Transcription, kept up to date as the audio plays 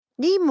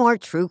Need more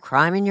true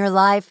crime in your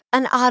life?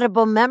 An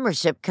Audible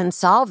membership can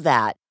solve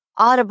that.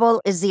 Audible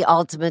is the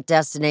ultimate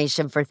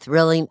destination for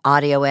thrilling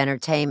audio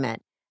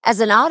entertainment. As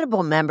an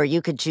Audible member,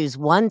 you could choose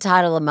one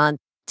title a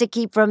month to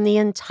keep from the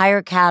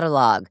entire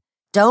catalog.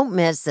 Don't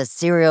miss The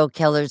Serial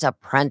Killer's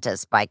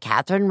Apprentice by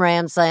Katherine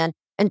Ramsland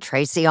and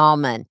Tracy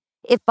Ullman.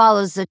 It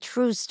follows the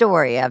true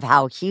story of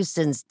how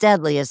Houston's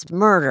deadliest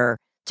murder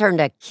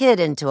turned a kid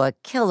into a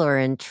killer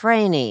in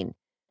training.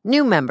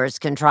 New members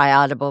can try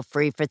Audible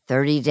free for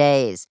 30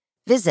 days.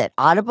 Visit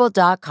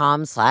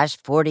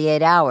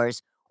audible.com/48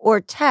 hours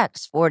or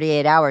text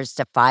 48 hours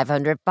to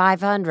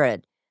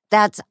 500-500.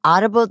 That's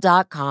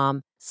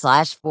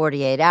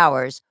audible.com/48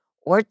 hours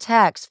or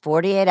text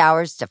 48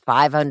 hours to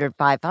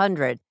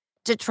 500-500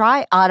 to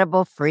try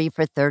Audible free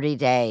for 30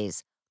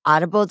 days.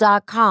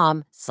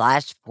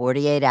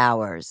 Audible.com/48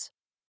 hours.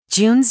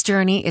 June's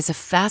Journey is a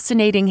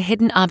fascinating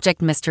hidden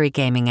object mystery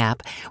gaming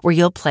app where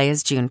you'll play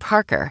as June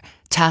Parker,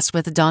 tasked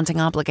with a daunting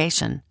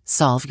obligation: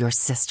 solve your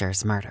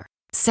sister's murder.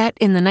 Set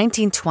in the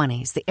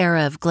 1920s, the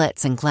era of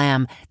glitz and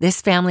glam, this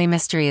family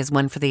mystery is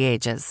one for the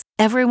ages.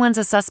 Everyone's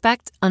a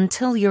suspect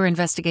until your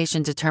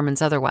investigation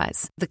determines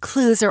otherwise. The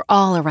clues are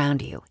all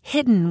around you,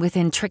 hidden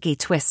within tricky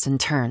twists and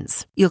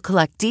turns. You'll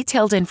collect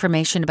detailed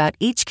information about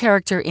each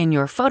character in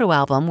your photo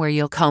album where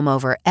you'll comb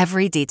over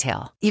every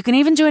detail. You can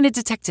even join a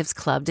detectives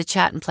club to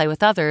chat and play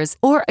with others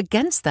or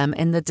against them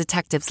in the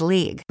Detectives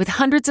League. With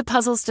hundreds of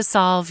puzzles to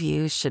solve,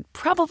 you should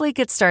probably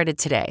get started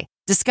today.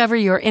 Discover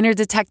your inner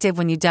detective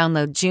when you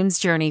download June's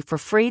Journey for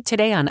free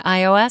today on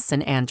iOS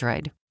and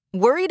Android.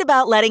 Worried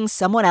about letting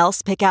someone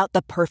else pick out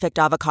the perfect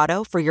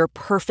avocado for your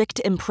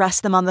perfect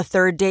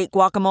impress-them-on-the-third-date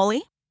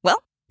guacamole?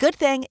 Well, good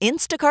thing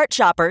Instacart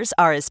shoppers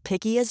are as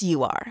picky as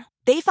you are.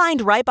 They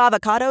find ripe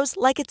avocados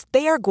like it's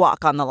their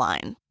guac on the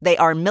line. They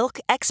are milk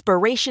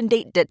expiration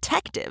date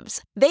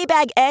detectives. They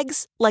bag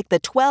eggs like the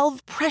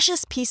 12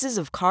 precious pieces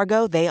of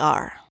cargo they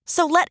are.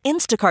 So let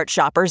Instacart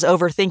shoppers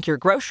overthink your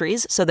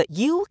groceries so that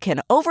you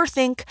can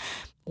overthink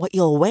what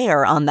you'll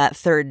wear on that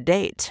third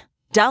date.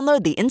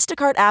 Download the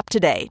Instacart app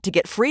today to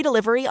get free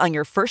delivery on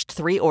your first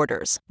 3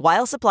 orders,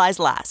 while supplies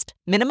last.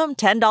 Minimum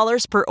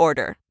 $10 per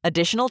order.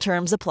 Additional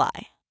terms apply.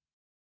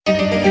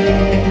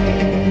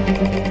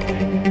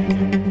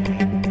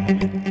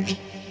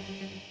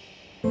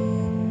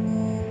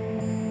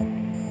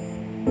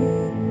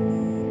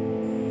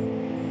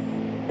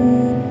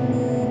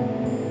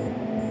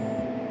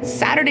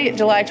 Saturday,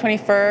 July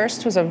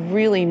 21st was a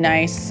really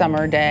nice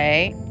summer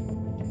day.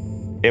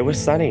 It was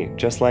sunny,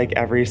 just like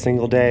every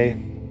single day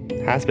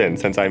has been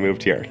since I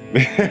moved here.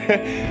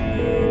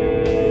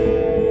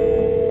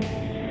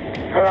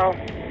 Hello?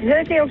 Is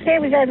everything okay?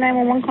 We got a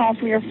 911 call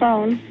from your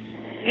phone.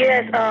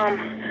 Yes,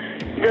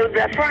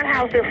 the front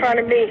house in front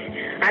of me,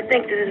 I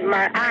think this is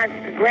my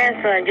aunt's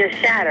grandson just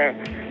shot her.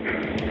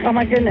 Oh,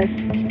 my goodness.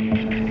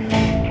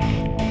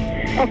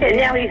 Okay. And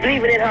now he's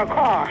leaving in her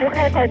car. What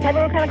kind of car? Tell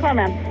me what kind of car,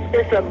 ma'am.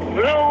 It's a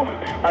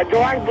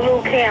dark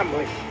blue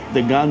Camry.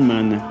 The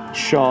gunman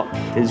shot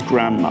his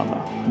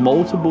grandmother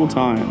multiple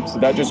times.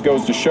 That just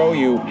goes to show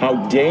you how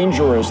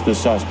dangerous the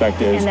suspect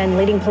is. And then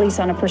leading police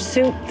on a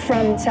pursuit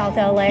from South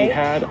LA. He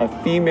had a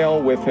female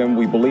with him.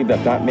 We believe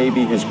that may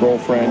be his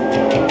girlfriend.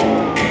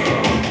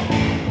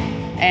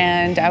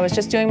 And I was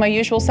just doing my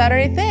usual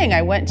Saturday thing.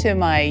 I went to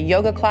my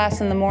yoga class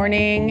in the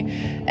morning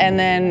and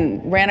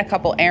then ran a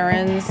couple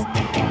errands.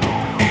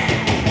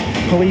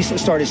 Police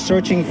started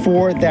searching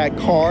for that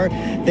car.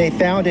 They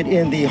found it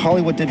in the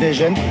Hollywood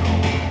division.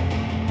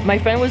 My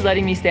friend was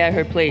letting me stay at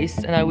her place,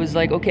 and I was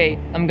like, okay,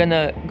 I'm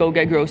gonna go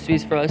get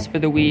groceries for us for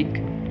the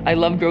week. I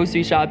love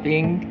grocery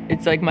shopping.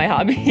 It's like my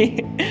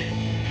hobby.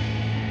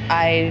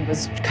 I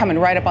was coming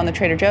right up on the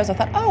Trader Joe's. I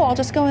thought, oh, I'll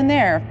just go in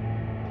there.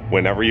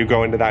 Whenever you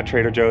go into that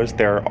Trader Joe's,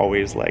 there are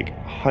always like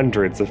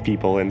hundreds of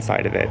people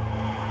inside of it.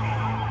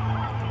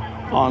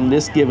 On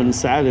this given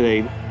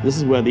Saturday, this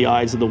is where the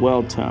eyes of the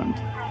world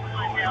turned.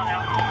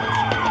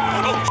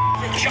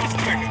 Shots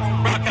fired.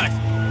 Broadcast.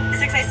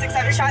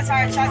 6867. Shots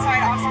fired. Shots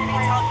fired. Officer being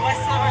held.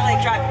 West Silver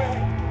Lake Drive.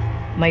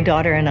 My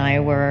daughter and I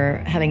were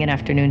having an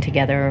afternoon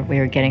together. We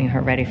were getting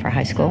her ready for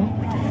high school.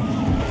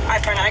 All right,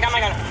 Fernand, I got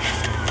my gun.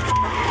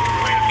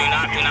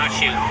 Do not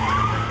shoot.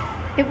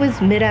 It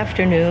was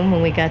mid-afternoon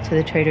when we got to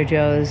the Trader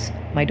Joe's.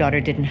 My daughter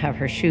didn't have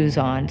her shoes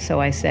on,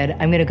 so I said,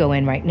 I'm going to go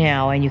in right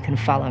now and you can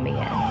follow me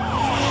in.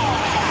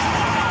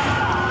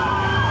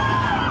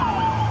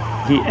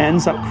 He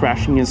ends up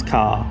crashing his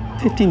car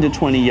 15 to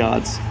 20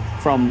 yards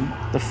from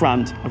the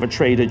front of a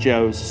Trader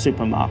Joe's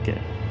supermarket.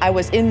 I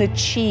was in the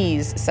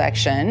cheese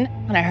section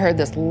and I heard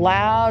this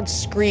loud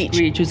screech.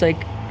 It was like,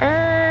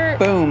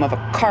 boom, of a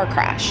car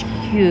crash.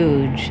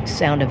 Huge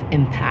sound of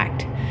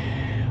impact,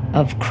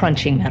 of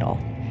crunching metal.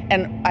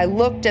 And I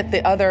looked at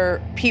the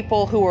other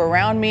people who were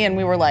around me and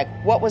we were like,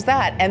 what was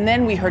that? And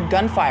then we heard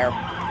gunfire.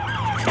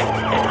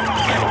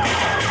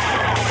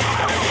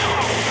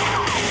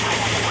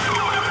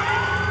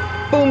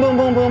 Boom, boom,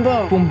 boom, boom,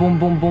 boom. Boom, boom,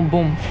 boom, boom,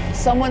 boom.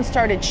 Someone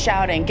started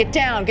shouting, get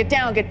down, get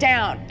down, get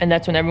down. And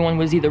that's when everyone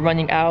was either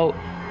running out,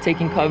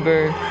 taking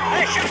cover.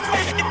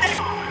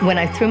 When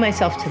I threw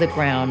myself to the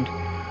ground,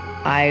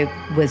 I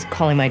was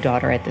calling my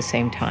daughter at the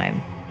same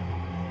time.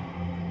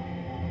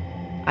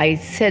 I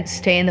said,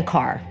 stay in the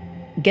car.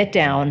 Get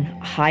down,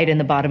 hide in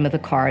the bottom of the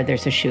car,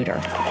 there's a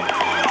shooter.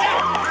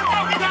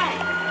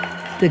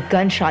 The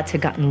gunshots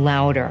had gotten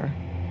louder.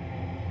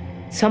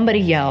 Somebody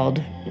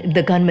yelled,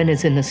 the gunman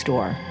is in the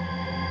store.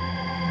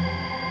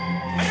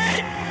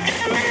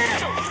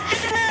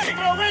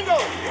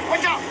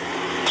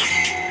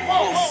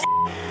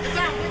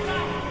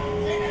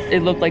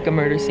 It looked like a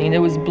murder scene.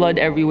 There was blood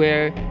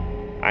everywhere.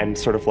 I'm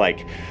sort of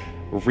like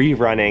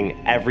rerunning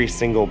every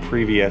single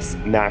previous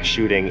mass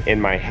shooting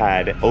in my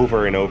head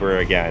over and over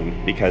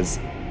again because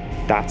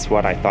that's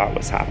what I thought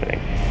was happening.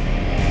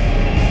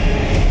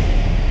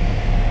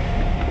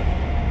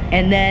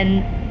 And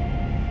then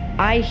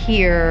I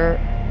hear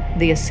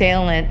the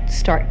assailant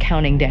start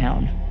counting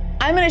down.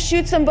 I'm gonna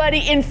shoot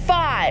somebody in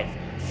 5,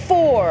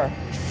 4,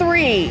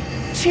 3,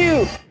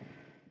 2.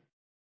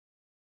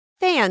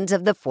 Fans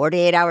of the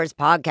 48 Hours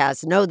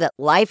podcast know that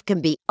life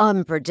can be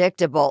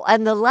unpredictable,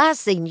 and the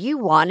last thing you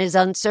want is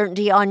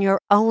uncertainty on your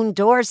own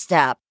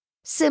doorstep.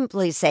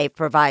 SimpliSafe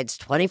provides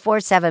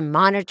 24/7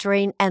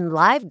 monitoring and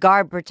live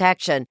guard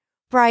protection,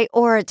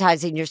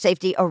 prioritizing your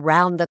safety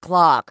around the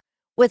clock.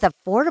 With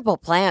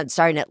affordable plans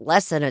starting at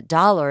less than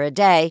 $1 a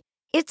day,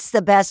 it's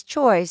the best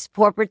choice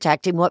for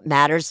protecting what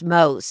matters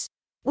most.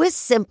 With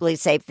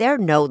SimpliSafe, there are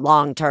no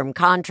long-term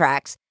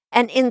contracts,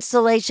 and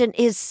installation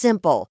is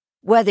simple,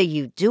 whether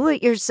you do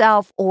it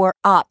yourself or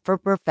opt for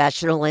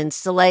professional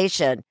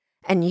installation.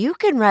 And you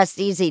can rest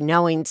easy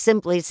knowing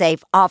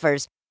SimpliSafe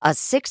offers a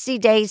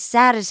 60-day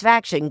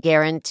satisfaction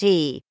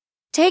guarantee.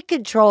 Take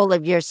control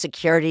of your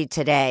security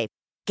today.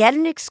 Get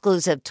an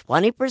exclusive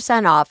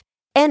 20% off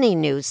any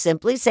new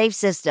SimpliSafe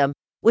system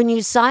when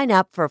you sign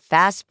up for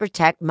Fast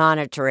Protect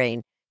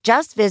monitoring.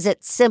 Just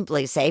visit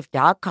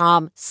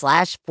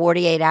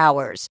SimpliSafe.com/48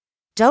 hours.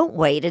 Don't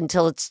wait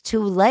until it's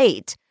too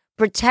late.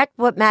 Protect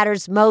what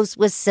matters most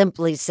with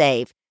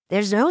SimpliSafe.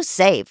 There's no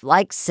safe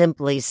like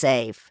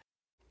SimpliSafe.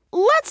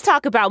 Let's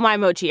talk about My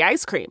Mochi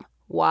ice cream.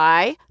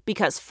 Why?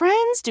 Because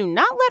friends do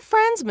not let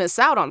friends miss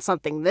out on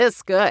something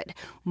this good.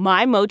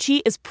 My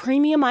Mochi is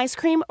premium ice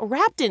cream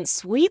wrapped in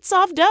sweet,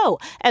 soft dough,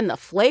 and the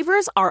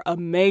flavors are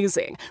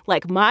amazing.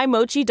 Like My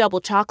Mochi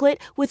double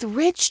chocolate with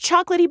rich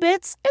chocolatey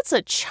bits. It's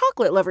a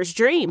chocolate lover's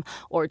dream.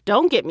 Or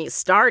don't get me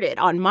started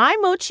on My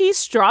Mochi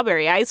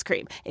strawberry ice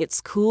cream.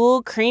 It's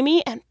cool,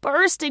 creamy, and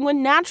bursting with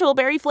natural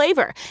berry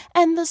flavor.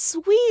 And the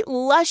sweet,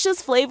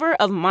 luscious flavor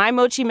of My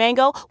Mochi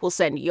mango will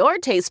send your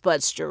taste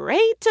buds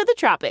straight to the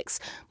tropics.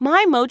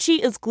 My Mochi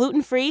is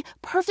gluten-free,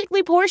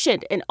 perfectly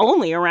portioned, and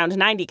only around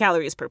 90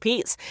 calories per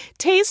piece.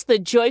 Taste the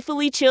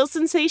joyfully chill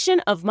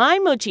sensation of My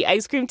Mochi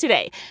ice cream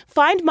today.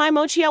 Find My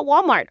Mochi at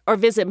Walmart or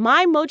visit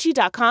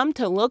mymochi.com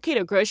to locate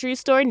a grocery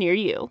store near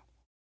you.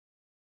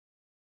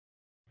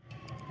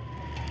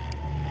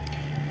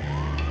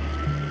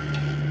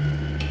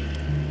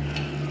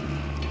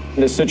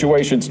 This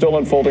situation still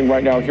unfolding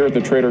right now here at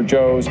the Trader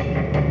Joe's.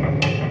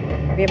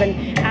 We have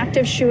an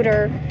active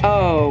shooter.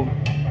 Oh,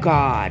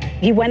 God.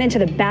 He went into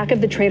the back of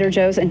the Trader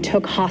Joe's and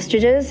took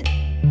hostages.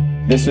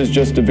 This is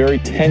just a very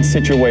tense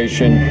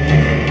situation.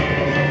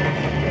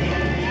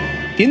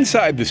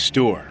 Inside the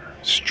store,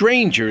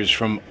 strangers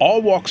from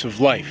all walks of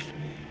life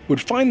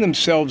would find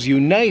themselves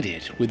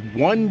united with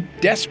one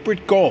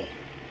desperate goal: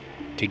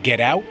 to get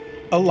out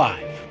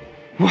alive.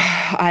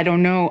 I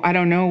don't know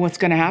what's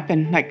going to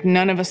happen. Like,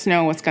 none of us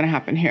know what's going to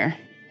happen here.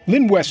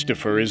 Lynn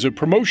Westifer is a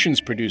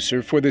promotions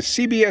producer for the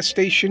CBS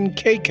station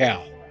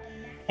KCAL.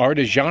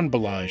 Arda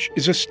Jeanbalage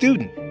is a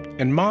student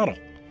and model.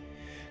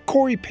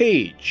 Corey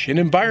Page, an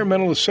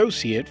environmental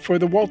associate for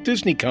the Walt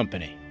Disney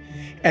Company.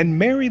 And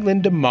Mary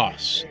Linda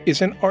Moss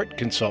is an art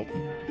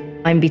consultant.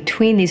 I'm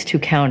between these two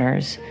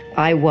counters.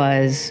 I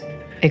was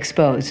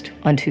exposed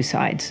on two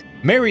sides.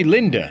 Mary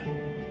Linda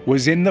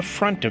was in the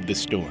front of the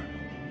store.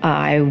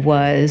 I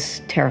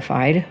was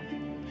terrified.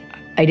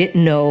 I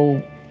didn't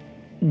know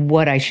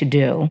what I should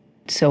do,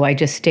 so I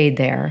just stayed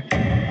there.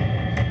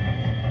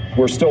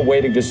 We're still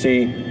waiting to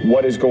see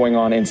what is going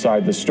on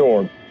inside the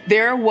store.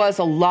 There was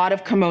a lot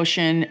of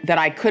commotion that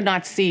I could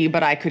not see,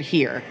 but I could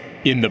hear.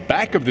 In the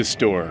back of the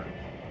store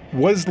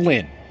was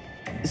Lynn.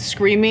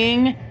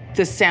 Screaming,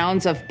 the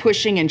sounds of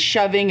pushing and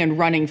shoving and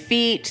running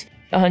feet.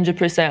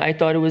 100% I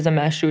thought it was a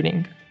mass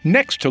shooting.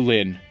 Next to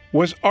Lynn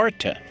was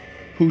Arta,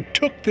 who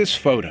took this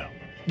photo.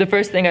 The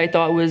first thing I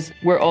thought was,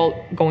 we're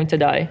all going to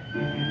die.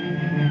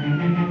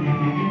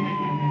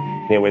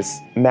 It was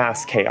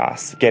mass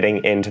chaos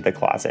getting into the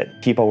closet.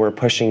 People were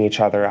pushing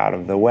each other out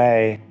of the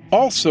way.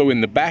 Also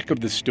in the back of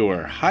the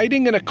store,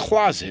 hiding in a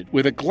closet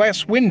with a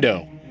glass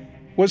window,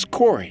 was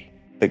Corey.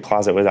 The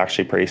closet was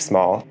actually pretty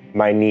small.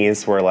 My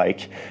knees were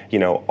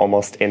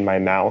almost in my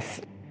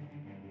mouth.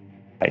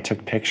 I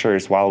took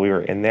pictures while we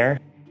were in there.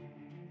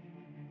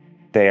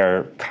 They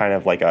are kind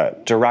of like a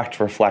direct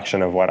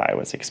reflection of what I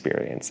was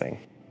experiencing.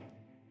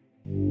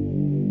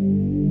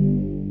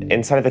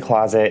 Inside of the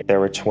closet, there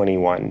were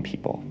 21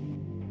 people.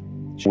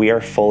 We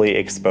are fully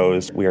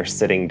exposed. We are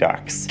sitting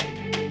ducks.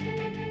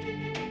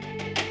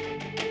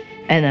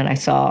 And then I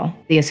saw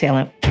the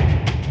assailant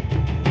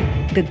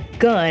The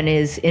gun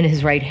is in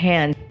his right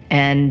hand,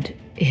 and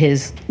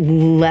his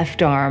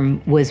left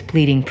arm was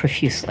bleeding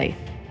profusely.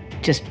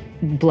 Just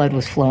blood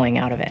was flowing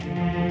out of it.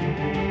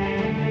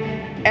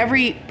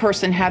 Every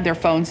person had their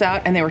phones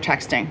out and they were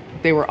texting.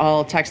 They were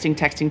all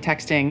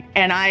texting.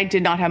 And I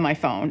did not have my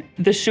phone.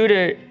 The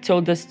shooter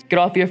told us, get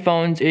off your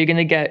phones or you're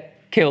gonna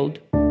get killed.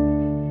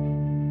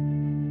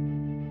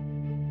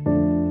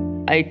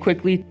 I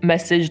quickly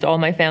messaged all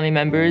my family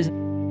members.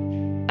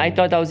 I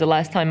thought that was the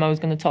last time I was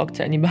gonna talk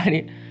to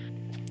anybody.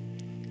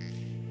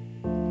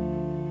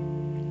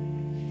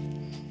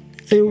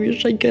 I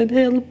wish I could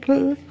help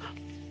her.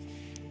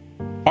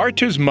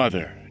 Arta's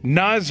mother,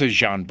 Naza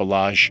Jean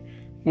Balaj,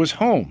 was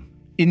home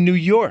in New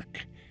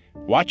York,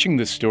 watching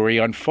the story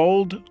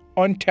unfold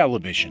on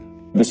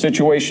television. The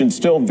situation's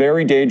still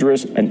very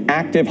dangerous, an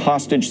active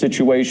hostage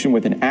situation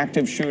with an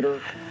active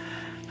shooter.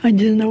 I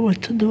didn't know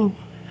what to do.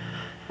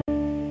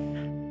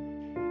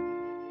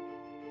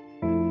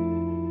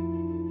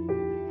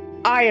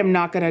 I am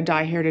not gonna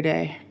die here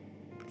today.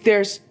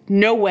 There's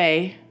no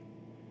way.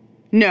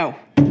 No.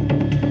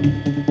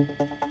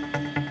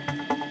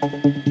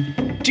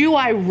 Do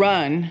I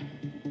run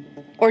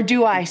or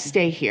do I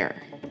stay here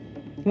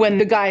when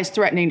the guy is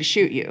threatening to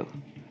shoot you?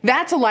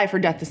 That's a life or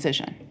death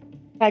decision.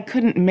 I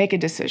couldn't make a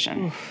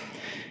decision.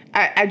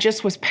 I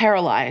just was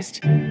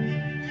paralyzed.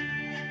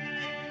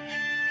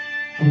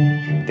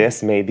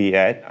 This may be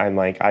it. I'm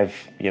like, I've,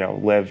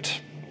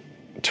 lived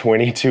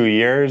 22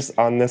 years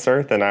on this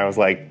earth, and I was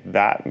like,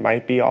 that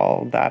might be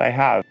all that I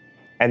have.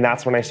 And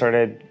that's when I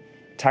started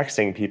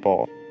texting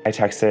people. I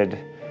texted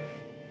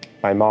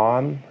my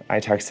mom, I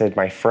texted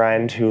my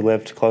friend who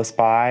lived close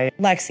by.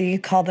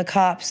 Lexi, call the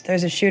cops.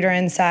 There's a shooter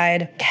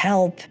inside.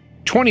 Help.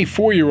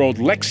 24-year-old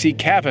Lexi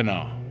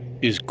Kavanaugh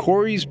is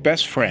Corey's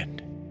best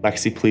friend.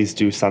 Lexi, please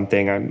do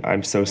something.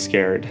 I'm so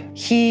scared.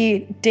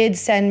 He did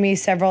send me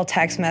several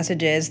text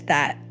messages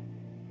that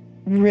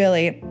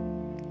really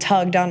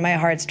tugged on my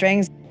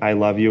heartstrings. I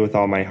love you with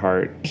all my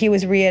heart. He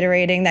was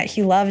reiterating that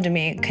he loved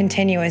me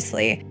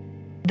continuously.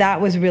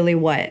 That was really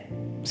what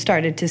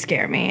started to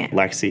scare me.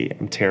 Lexi,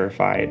 I'm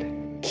terrified.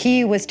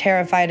 He was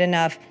terrified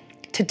enough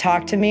to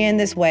talk to me in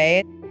this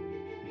way.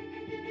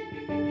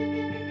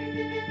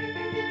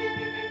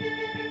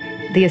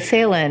 The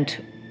assailant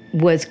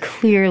was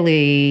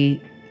clearly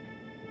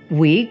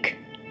weak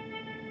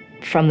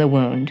from the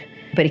wound,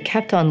 but he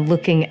kept on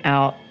looking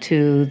out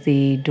to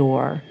the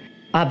door,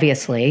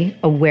 obviously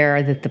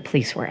aware that the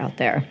police were out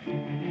there.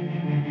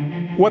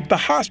 What the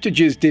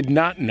hostages did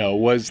not know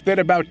was that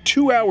about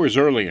 2 hours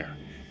earlier,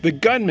 the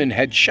gunman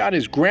had shot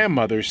his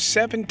grandmother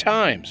 7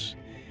 times.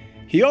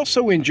 He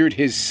also injured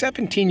his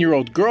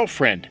 17-year-old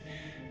girlfriend,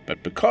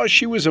 but because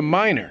she was a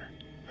minor,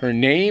 her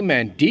name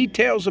and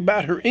details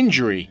about her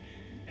injury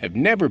have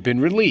never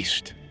been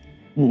released.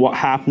 What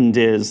happened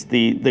is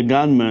the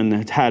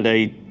gunman had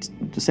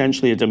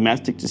essentially a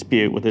domestic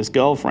dispute with his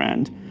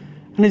girlfriend,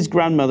 and his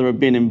grandmother had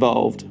been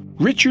involved.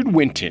 Richard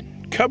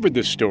Winton covered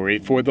the story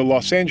for the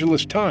Los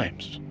Angeles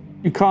Times.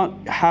 You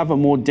can't have a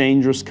more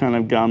dangerous kind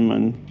of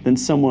gunman than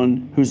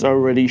someone who's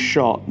already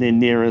shot their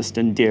nearest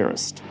and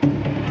dearest.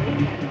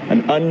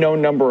 An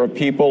unknown number of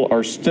people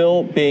are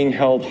still being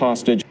held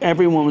hostage.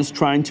 Everyone was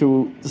trying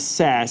to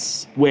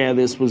assess where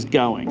this was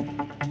going.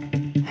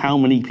 How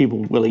many people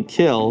will he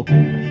kill?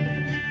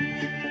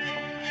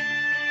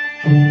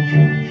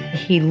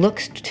 He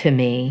looked to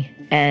me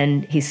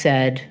and he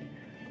said,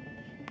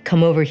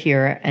 "Come over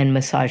here and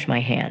massage my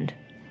hand."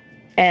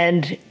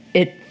 And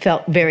it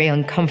felt very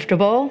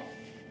uncomfortable.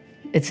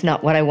 It's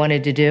not what I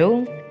wanted to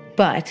do,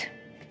 but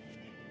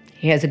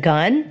he has a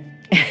gun.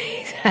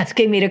 He's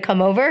asking me to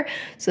come over,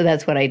 so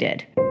that's what I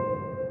did.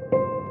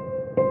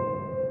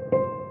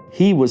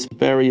 He was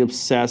very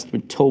obsessed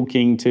with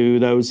talking to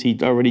those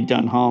he'd already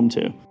done harm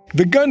to.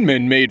 The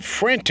gunman made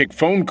frantic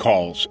phone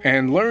calls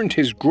and learned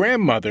his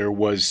grandmother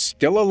was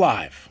still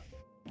alive.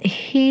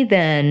 He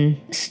then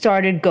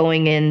started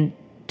going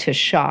into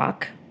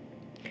shock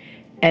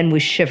and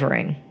was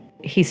shivering.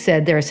 He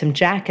said, "There are some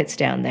jackets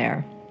down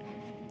there."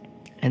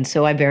 And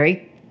so I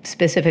very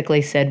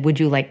specifically said, "Would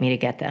you like me to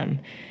get them?"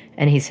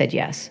 And he said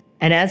yes.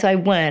 And as I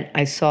went,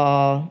 I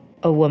saw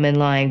a woman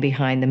lying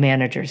behind the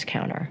manager's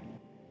counter.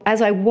 As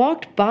I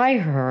walked by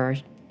her,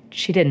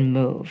 she didn't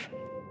move.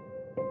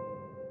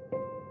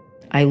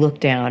 I looked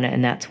down,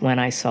 and that's when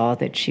I saw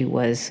that she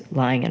was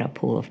lying in a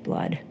pool of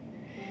blood.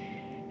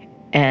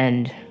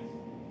 And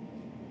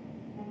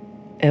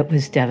it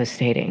was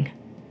devastating.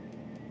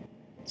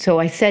 So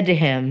I said to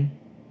him,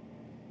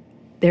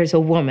 "There's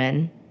a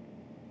woman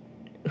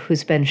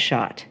who's been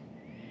shot,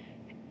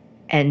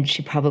 and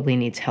she probably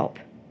needs help."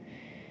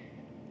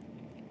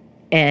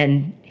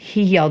 And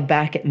he yelled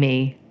back at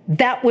me,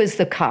 "That was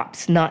the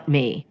cops, not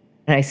me."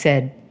 And I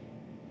said,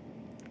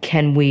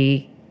 "Can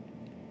we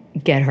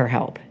get her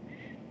help?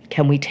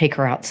 Can we take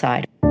her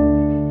outside?"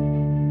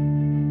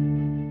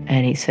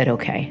 And he said,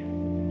 "Okay."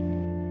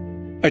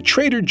 A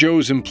Trader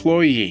Joe's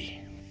employee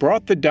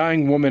brought the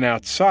dying woman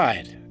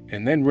outside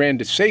and then ran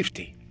to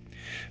safety.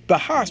 The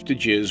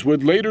hostages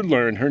would later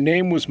learn her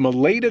name was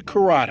Meleda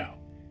Corrado,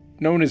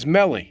 known as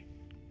Melly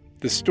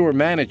the store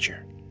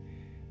manager.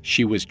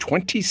 She was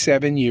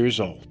 27 years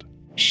old.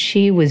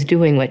 She was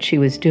doing what she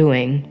was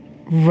doing,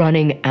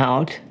 running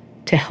out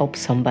to help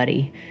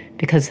somebody,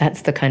 because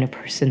that's the kind of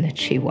person that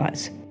she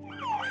was.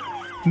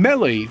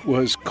 Melly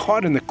was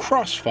caught in the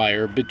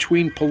crossfire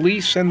between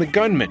police and the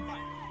gunman,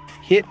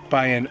 hit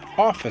by an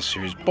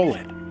officer's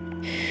bullet.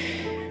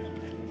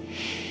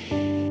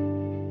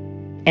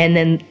 And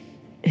then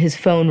his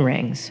phone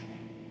rings.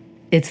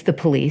 It's the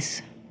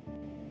police.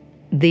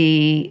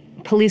 The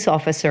police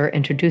officer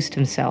introduced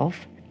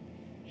himself.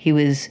 He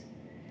was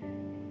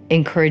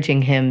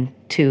encouraging him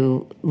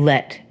to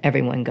let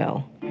everyone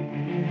go.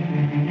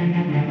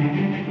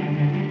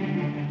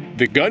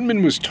 The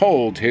gunman was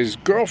told his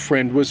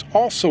girlfriend was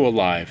also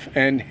alive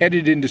and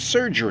headed into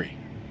surgery.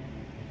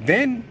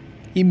 Then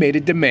he made a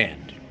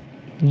demand.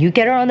 You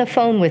get her on the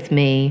phone with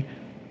me,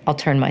 I'll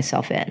turn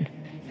myself in.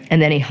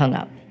 And then he hung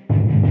up.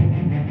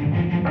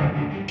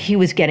 He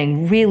was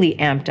getting really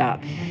amped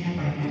up.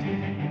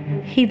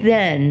 He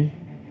then,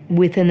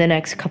 within the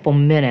next couple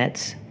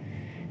minutes,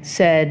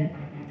 said,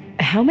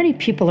 "How many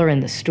people are in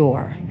the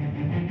store?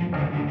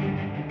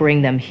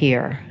 Bring them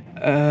here."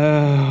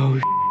 Oh,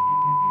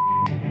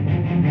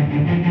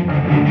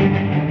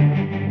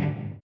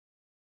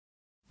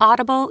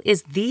 Audible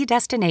is the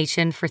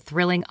destination for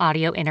thrilling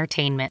audio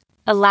entertainment.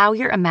 Allow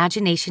your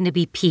imagination to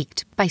be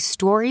piqued by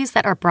stories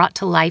that are brought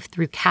to life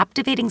through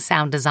captivating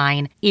sound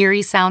design,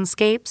 eerie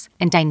soundscapes,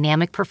 and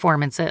dynamic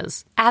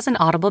performances. As an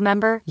Audible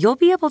member, you'll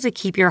be able to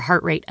keep your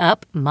heart rate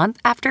up month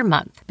after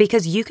month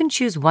because you can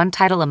choose one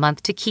title a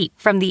month to keep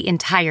from the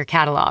entire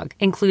catalog,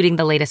 including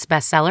the latest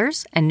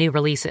bestsellers and new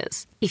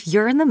releases. If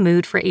you're in the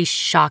mood for a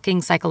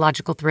shocking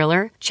psychological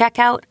thriller, check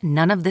out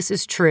None of This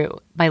Is True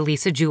by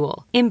Lisa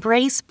Jewell.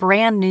 Embrace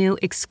brand new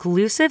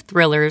exclusive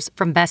thrillers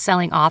from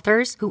best-selling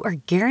authors who are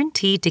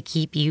guaranteed to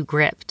keep you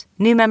gripped.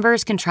 New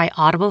members can try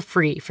Audible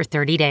free for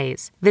 30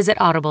 days. Visit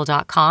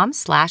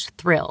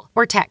audible.com/thrill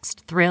or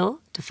text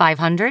thrill to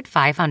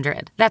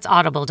 500-500. That's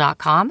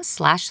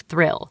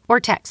audible.com/thrill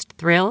or text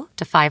thrill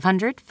to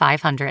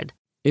 500-500.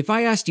 If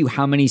I asked you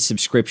how many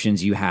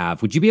subscriptions you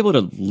have, would you be able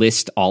to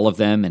list all of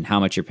them and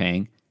how much you're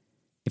paying?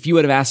 If you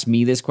would have asked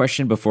me this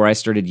question before I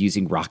started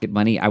using Rocket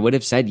Money, I would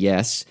have said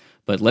yes,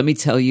 but let me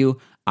tell you,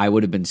 I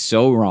would have been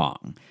so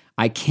wrong.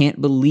 I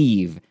can't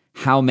believe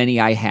how many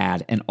I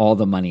had and all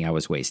the money I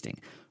was wasting.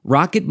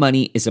 Rocket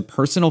Money is a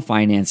personal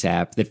finance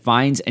app that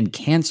finds and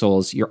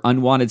cancels your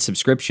unwanted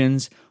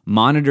subscriptions,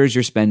 monitors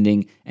your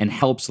spending, and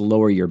helps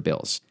lower your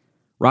bills.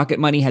 Rocket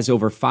Money has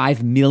over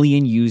 5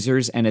 million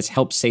users and has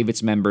helped save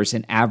its members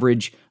an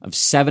average of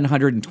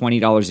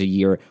 $720 a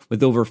year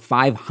with over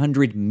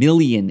 500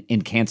 million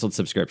in canceled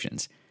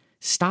subscriptions.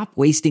 Stop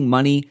wasting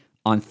money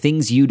on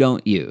things you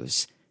don't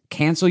use.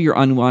 Cancel your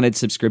unwanted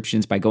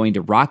subscriptions by going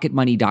to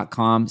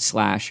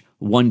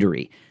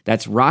rocketmoney.com/Wondery.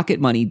 That's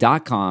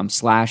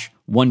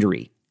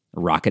rocketmoney.com/Wondery.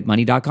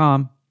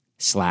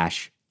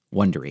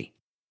 rocketmoney.com/Wondery.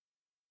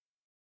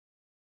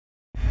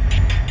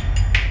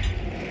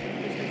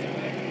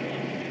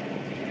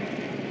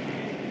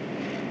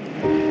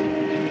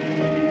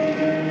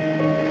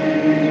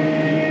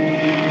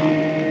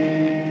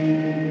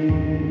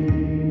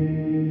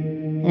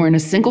 We're in a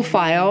single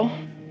file,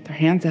 their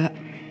hands up,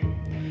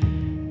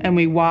 and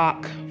we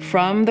walk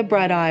from the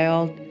bread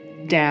aisle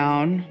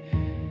down,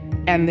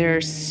 and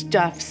there's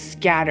stuff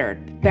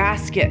scattered,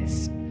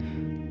 baskets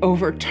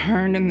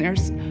overturned, and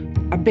there's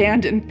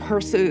abandoned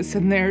purses,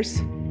 and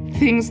there's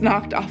things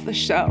knocked off the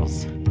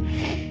shelves.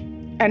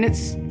 And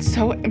it's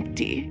so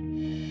empty.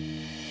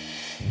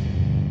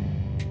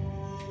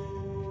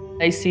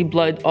 I see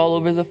blood all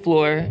over the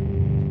floor.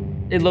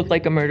 It looked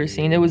like a murder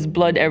scene. There was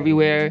blood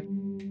everywhere.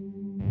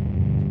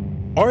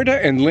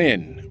 Arda and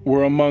Lynn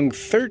were among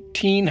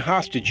 13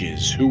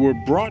 hostages who were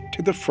brought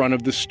to the front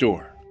of the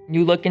store.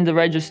 You look in the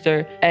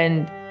register,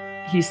 and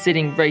he's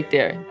sitting right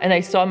there. And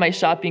I saw my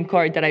shopping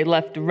cart that I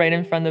left right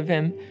in front of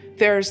him.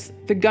 There's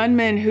the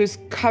gunman who's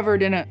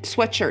covered in a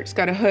sweatshirt, he's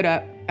got a hood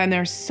up, and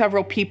there's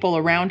several people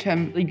around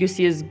him. You can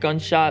see his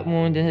gunshot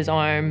wound in his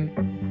arm.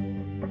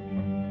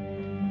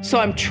 So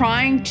I'm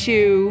trying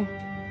to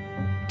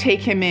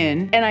take him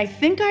in, and I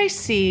think I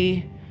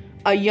see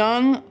a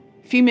young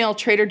female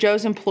Trader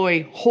Joe's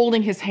employee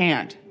holding his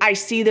hand. I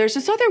see there's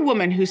this other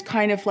woman who's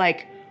kind of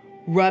like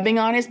rubbing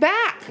on his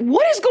back.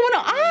 What is going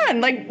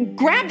on? Like,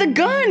 grab the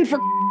gun for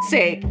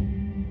sake.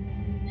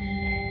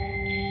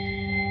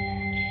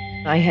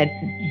 I had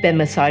been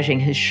massaging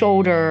his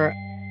shoulder.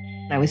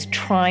 I was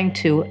trying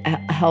to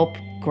help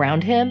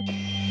ground him.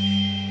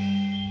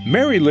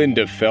 Mary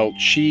Linda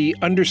felt she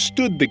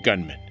understood the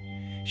gunman.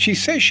 She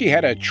says she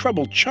had a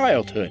troubled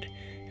childhood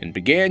and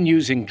began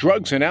using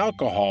drugs and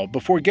alcohol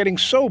before getting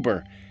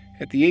sober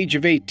at the age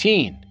of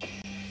 18.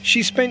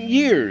 She spent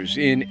years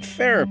in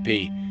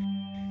therapy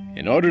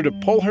in order to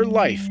pull her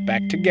life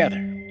back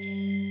together.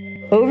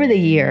 Over the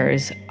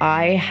years,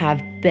 I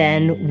have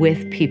been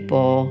with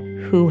people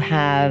who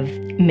have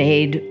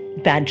made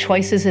bad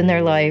choices in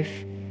their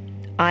life.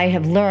 I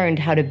have learned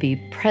how to be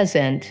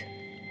present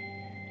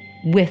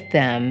with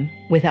them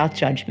without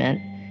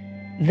judgment.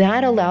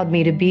 That allowed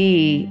me to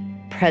be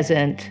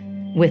present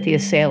with the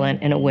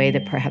assailant in a way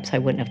that perhaps I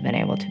wouldn't have been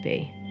able to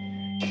be.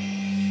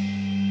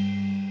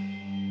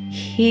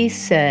 He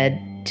said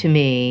to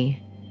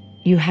me,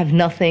 "You have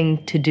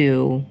nothing to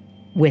do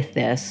with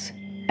this.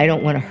 I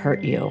don't want to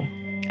hurt you.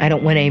 I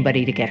don't want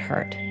anybody to get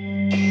hurt."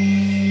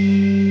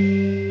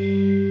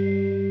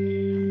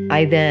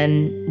 I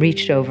then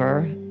reached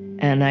over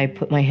and I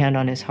put my hand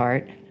on his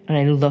heart and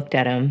I looked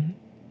at him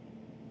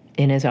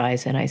in his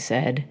eyes and I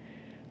said,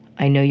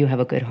 "I know you have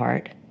a good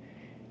heart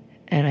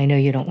and I know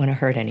you don't want to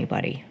hurt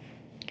anybody."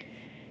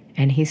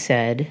 And he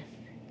said,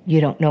 "You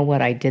don't know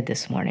what I did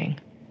this morning."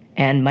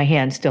 And my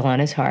hand still on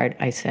his heart,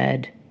 I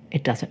said,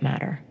 "It doesn't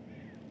matter.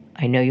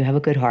 I know you have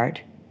a good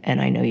heart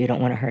and I know you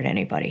don't want to hurt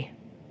anybody."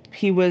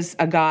 He was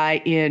a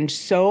guy in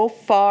so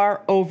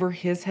far over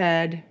his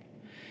head.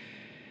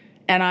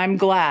 And I'm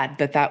glad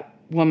that that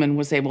woman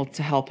was able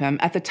to help him.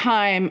 At the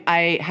time,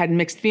 I had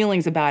mixed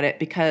feelings about it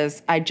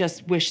because I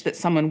just wished that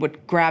someone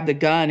would grab the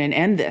gun and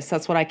end this.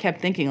 That's what I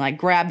kept thinking, like,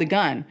 grab the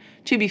gun.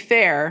 To be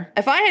fair,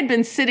 if I had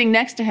been sitting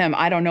next to him,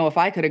 I don't know if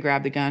I could have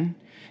grabbed the gun.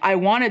 I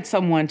wanted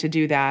someone to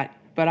do that,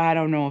 but I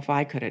don't know if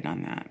I could have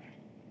done that.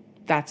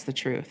 That's the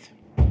truth.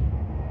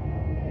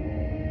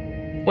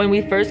 When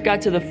we first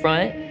got to the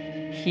front,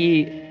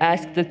 he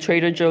asked the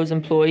Trader Joe's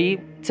employee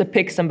to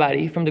pick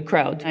somebody from the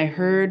crowd. I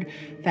heard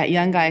that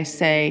young guy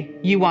say,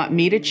 "You want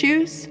me to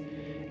choose?"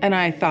 And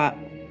I thought,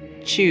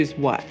 choose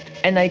what?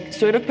 And I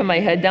sort of put my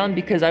head down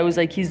because I was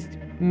like, he's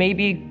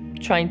maybe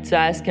trying to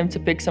ask him to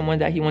pick someone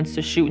that he wants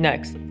to shoot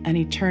next. And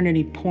he turned and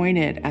he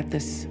pointed at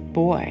this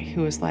boy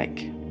who was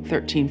like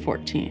 13,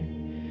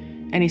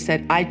 14. And he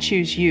said, "I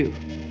choose you."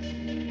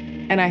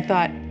 And I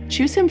thought,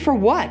 choose him for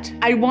what?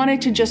 I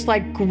wanted to just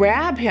like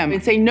grab him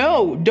and say,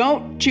 "No,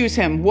 don't choose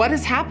him. What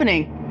is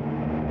happening?"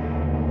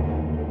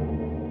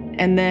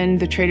 And then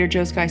the Trader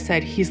Joe's guy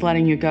said, "He's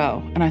letting you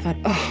go." And I thought,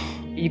 oh.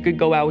 You could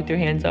go out with your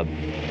hands up.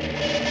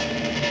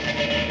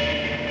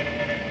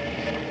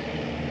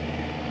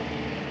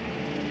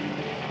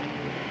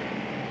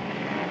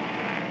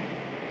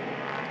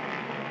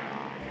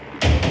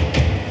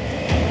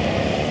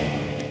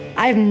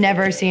 I've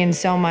never seen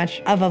so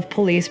much of a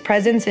police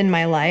presence in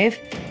my life.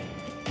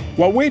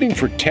 While waiting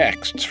for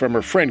texts from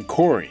her friend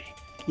Corey,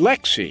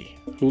 Lexi,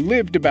 who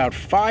lived about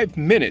 5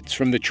 minutes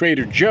from the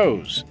Trader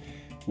Joe's,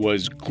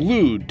 was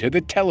glued to the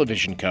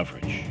television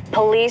coverage.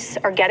 Police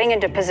are getting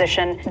into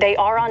position. They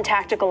are on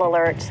tactical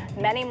alert.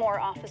 Many more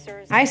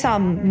officers. I saw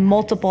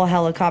multiple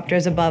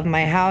helicopters above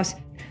my house.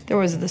 There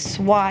was the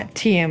SWAT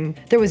team.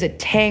 There was a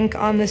tank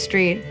on the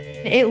street.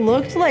 It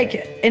looked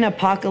like an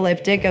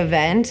apocalyptic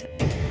event.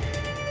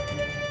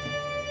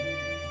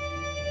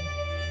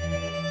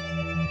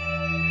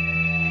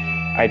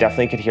 I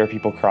definitely could hear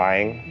people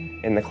crying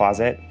in the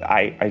closet.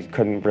 I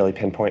couldn't really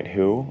pinpoint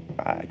who,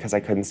 because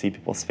I couldn't see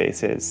people's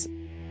faces.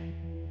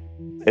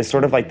 It's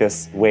sort of like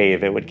this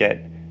wave. It would get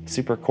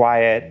super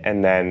quiet,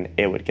 and then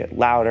it would get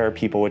louder.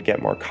 People would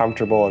get more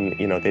comfortable, and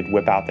they'd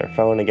whip out their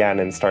phone again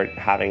and start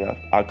having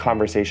a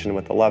conversation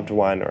with a loved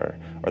one or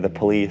the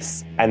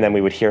police. And then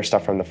we would hear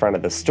stuff from the front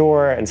of the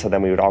store, and so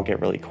then we would all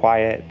get really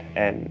quiet,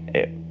 and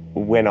it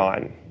went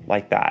on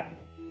like that.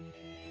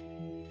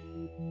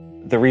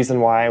 The reason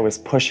why I was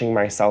pushing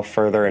myself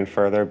further and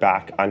further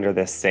back under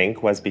this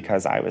sink was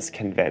because I was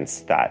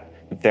convinced that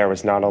there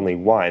was not only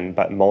one,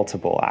 but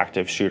multiple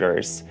active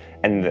shooters,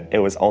 and it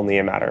was only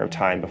a matter of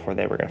time before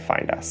they were going to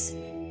find us.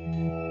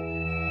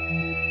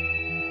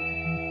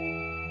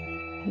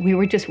 We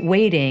were just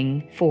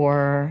waiting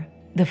for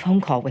the phone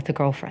call with the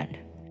girlfriend.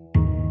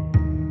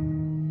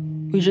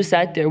 We just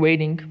sat there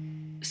waiting.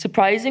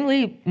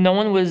 Surprisingly, no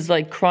one was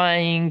like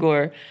crying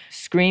or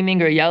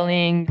screaming or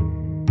yelling.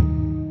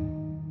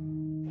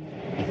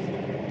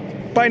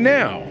 By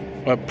now,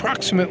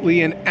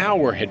 approximately an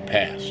hour had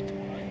passed.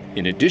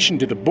 In addition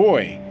to the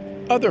boy,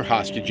 other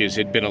hostages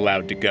had been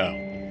allowed to go.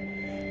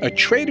 A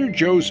Trader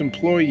Joe's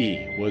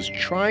employee was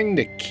trying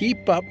to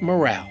keep up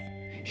morale.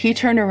 He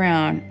turned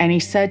around and he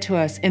said to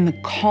us in the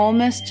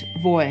calmest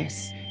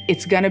voice,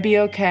 "It's gonna be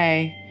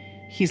okay.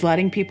 He's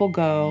letting people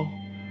go.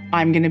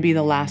 I'm gonna be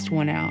the last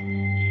one out."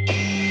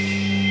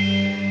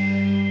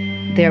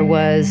 There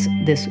was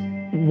this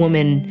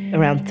woman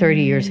around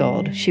 30 years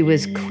old. She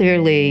was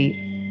clearly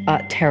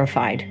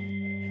terrified.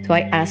 So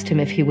I asked him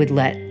if he would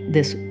let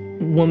this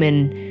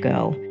woman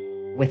go.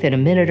 Within a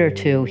minute or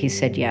two, he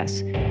said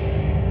yes.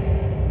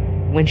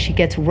 When she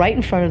gets right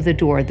in front of the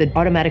door, the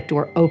automatic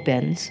door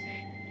opens,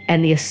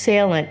 and the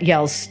assailant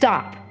yells,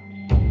 "Stop!"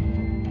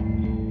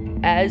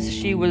 As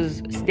she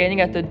was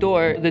standing at the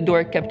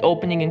door kept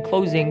opening and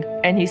closing,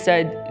 and he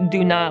said,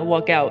 "Do not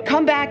walk out.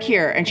 Come back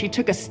here." And she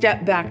took a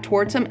step back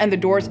towards him, and the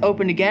doors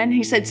opened again.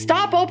 He said,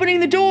 "Stop opening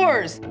the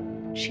doors!"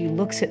 She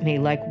looks at me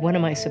like, what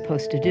am I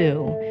supposed to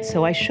do?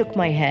 So I shook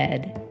my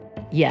head,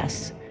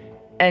 yes.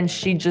 And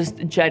she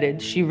just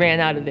jetted. She ran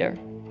out of there.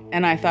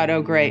 And I thought,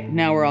 oh great,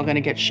 now we're all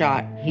gonna get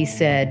shot. He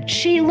said,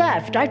 "She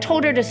left. I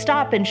told her to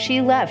stop and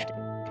she left."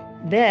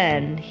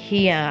 Then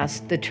he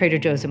asked the Trader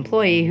Joe's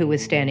employee who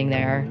was standing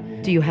there,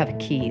 "Do you have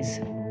keys?"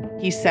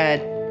 He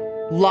said,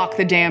 lock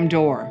the damn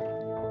door.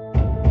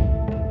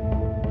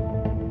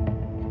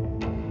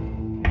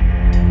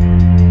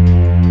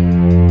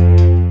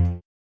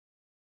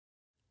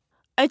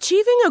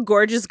 Achieving a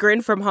gorgeous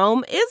grin from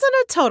home isn't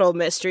a total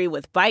mystery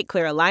with Byte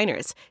clear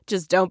aligners.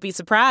 Just don't be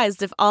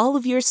surprised if all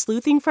of your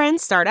sleuthing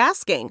friends start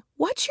asking,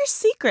 what's your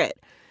secret?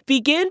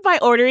 Begin by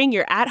ordering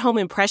your at-home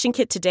impression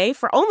kit today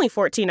for only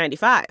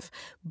 $14.95.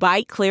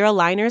 Byte clear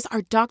aligners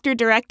are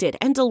doctor-directed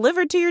and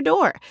delivered to your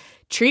door.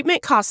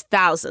 Treatment costs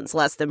thousands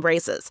less than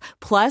braces.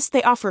 Plus,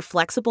 they offer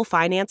flexible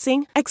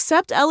financing,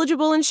 accept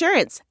eligible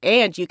insurance,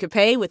 and you can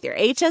pay with your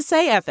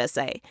HSA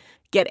FSA.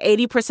 Get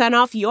 80%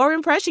 off your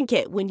impression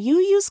kit when you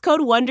use code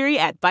WONDERY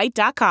at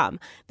Byte.com.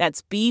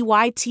 That's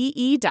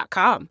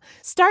BYTE.com.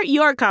 Start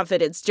your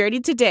confidence journey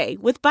today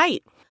with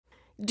Byte.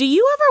 Do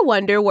you ever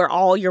wonder where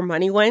all your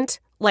money went?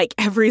 Like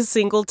every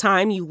single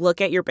time you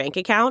look at your bank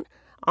account?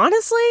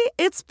 Honestly,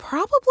 it's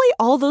probably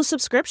all those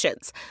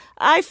subscriptions.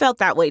 I felt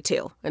that way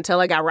too, until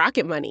I got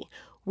Rocket Money.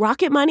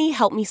 Rocket Money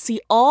helped me see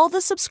all the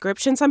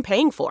subscriptions I'm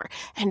paying for,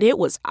 and it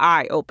was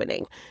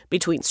eye-opening.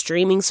 Between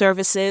streaming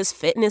services,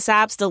 fitness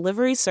apps,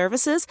 delivery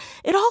services,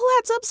 it all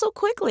adds up so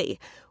quickly.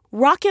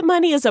 Rocket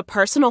Money is a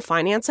personal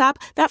finance app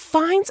that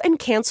finds and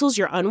cancels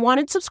your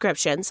unwanted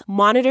subscriptions,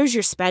 monitors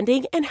your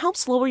spending, and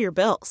helps lower your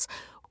bills.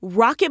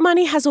 Rocket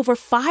Money has over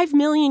 5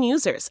 million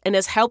users and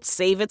has helped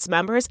save its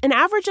members an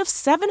average of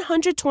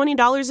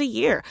 $720 a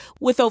year,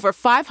 with over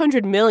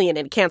 500 million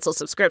in canceled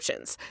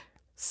subscriptions.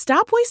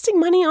 Stop wasting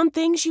money on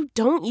things you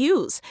don't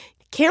use.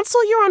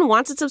 Cancel your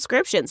unwanted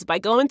subscriptions by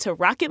going to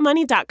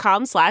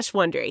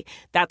rocketmoney.com/Wondery.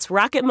 That's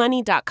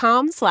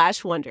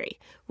rocketmoney.com/Wondery.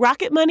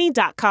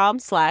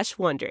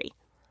 rocketmoney.com/Wondery.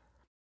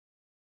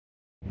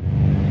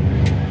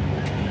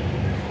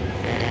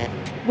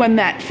 When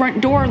that front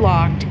door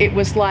locked, it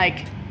was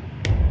like,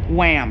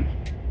 wham.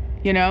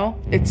 You know,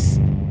 it's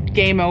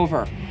game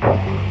over.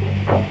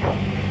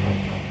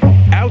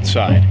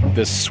 Outside,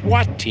 the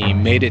SWAT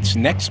team made its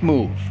next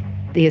move.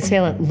 The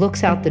assailant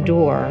looks out the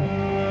door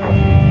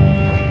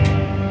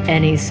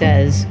and he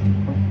says,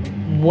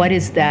 "What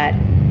is that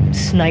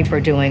sniper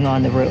doing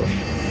on the roof?"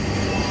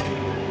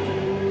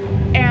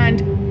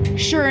 And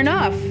sure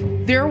enough,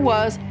 there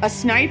was a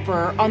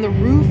sniper on the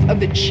roof of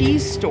the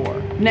cheese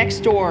store next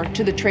door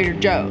to the Trader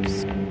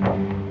Joe's.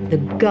 The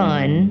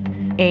gun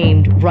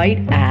aimed right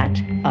at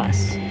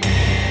us.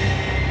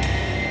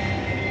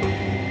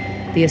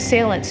 The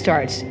assailant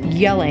starts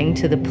yelling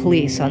to the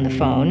police on the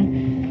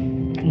phone,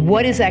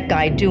 "What is that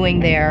guy doing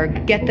there?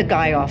 Get the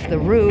guy off the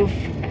roof."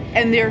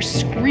 And they're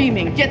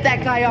screaming, "Get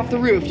that guy off the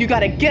roof. You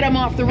gotta get him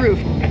off the roof."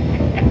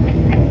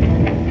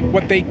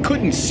 What they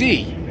couldn't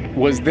see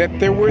was that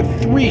there were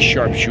 3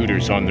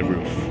 sharpshooters on the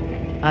roof.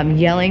 I'm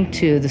yelling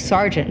to the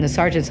sergeant, and the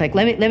sergeant's like,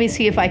 let me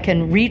see if I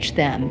can reach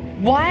them.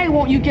 "Why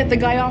won't you get the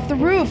guy off the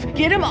roof?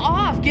 Get him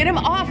off, get him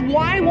off.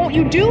 Why won't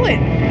you do it?"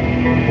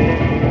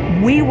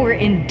 We were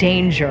in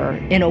danger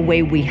in a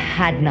way we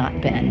had not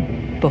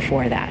been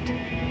before that.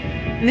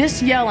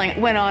 This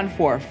yelling went on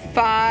for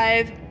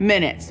 5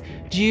 minutes.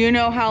 Do you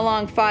know how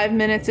long 5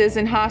 minutes is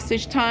in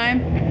hostage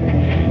time?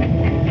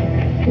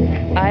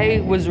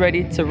 I was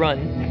ready to run.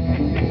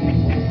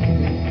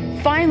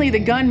 Finally, the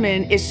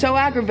gunman is so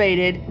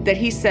aggravated that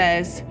he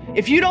says,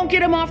 "If you don't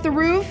get him off the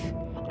roof,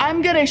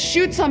 I'm gonna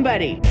shoot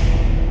somebody."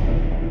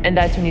 And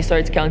that's when he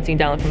starts counting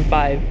down from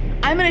 5.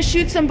 "I'm gonna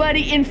shoot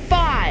somebody in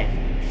 5,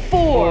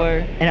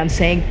 4. And I'm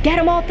saying, "Get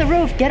him off the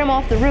roof, get him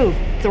off the roof."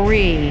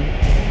 3.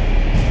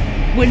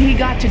 When he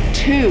got to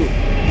 2,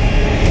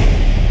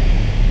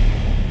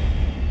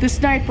 the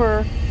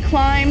sniper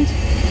climbed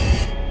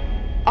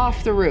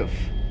off the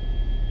roof.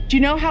 Do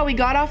you know how he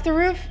got off the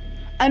roof?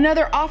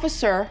 Another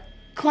officer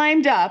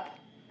climbed up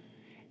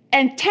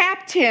and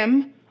tapped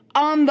him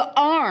on the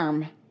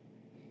arm.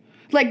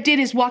 Like, did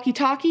his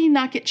walkie-talkie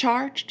not get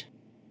charged?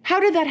 How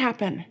did that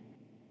happen?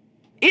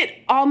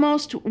 It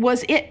almost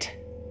was it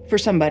for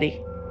somebody.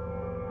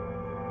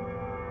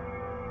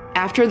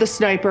 After the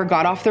sniper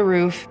got off the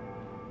roof,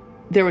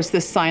 there was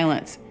this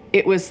silence.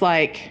 It was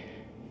like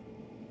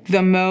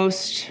the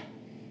most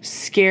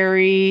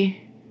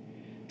scary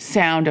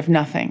sound of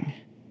nothing.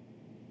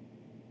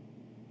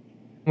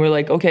 We're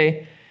like,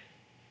 okay,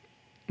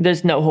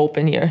 there's no hope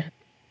in here.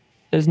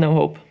 There's no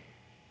hope.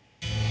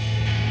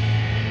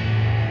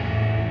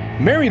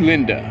 Mary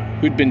Linda,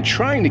 who'd been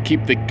trying to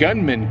keep the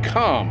gunman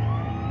calm,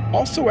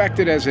 also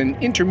acted as an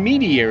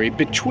intermediary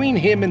between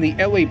him and the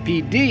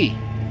LAPD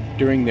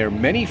during their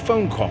many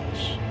phone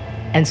calls.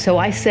 And so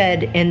I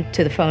said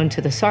into the phone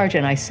to the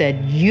sergeant, I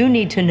said, "You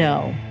need to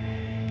know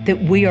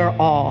that we are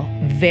all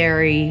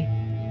very,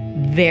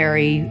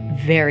 very,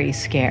 very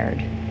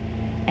scared.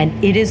 And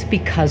it is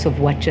because of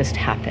what just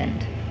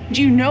happened."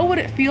 Do you know what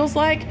it feels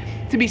like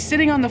to be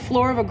sitting on the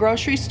floor of a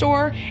grocery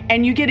store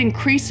and you get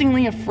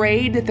increasingly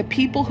afraid that the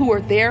people who are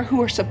there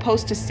who are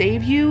supposed to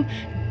save you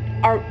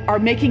are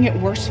making it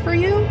worse for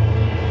you?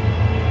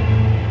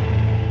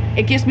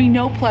 It gives me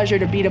no pleasure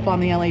to beat up on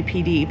the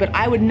LAPD, but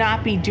I would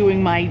not be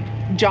doing my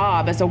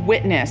job as a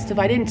witness if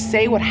I didn't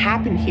say what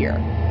happened here.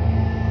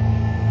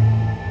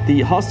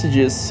 The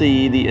hostages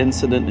see the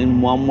incident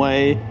in one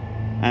way,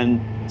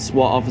 and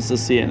SWAT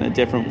officers see it in a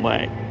different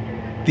way.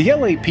 The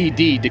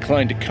LAPD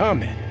declined to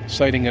comment,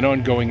 citing an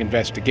ongoing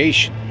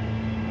investigation.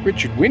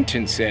 Richard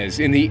Winton says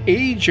in the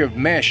age of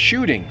mass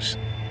shootings,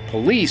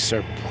 police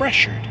are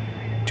pressured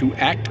to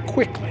act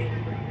quickly.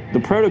 The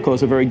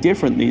protocols are very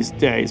different these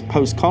days.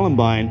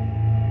 Post-Columbine,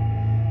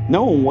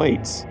 no one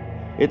waits.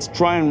 It's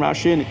try and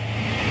rush in.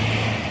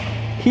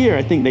 Here,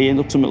 I think they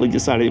ultimately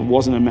decided it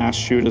wasn't a mass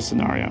shooter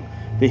scenario,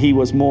 that he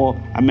was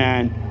more a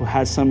man who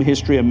has some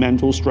history of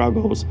mental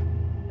struggles.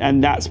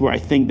 And that's where I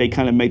think they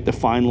kind of made the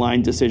fine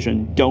line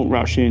decision. Don't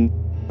rush in.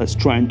 Let's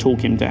try and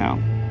talk him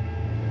down.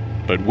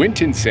 But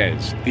Winton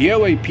says the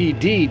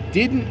LAPD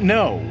didn't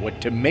know what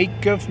to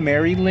make of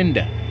Mary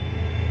Linda.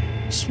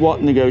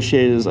 SWAT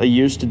negotiators are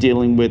used to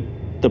dealing with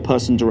the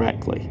person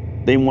directly.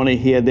 They want to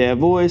hear their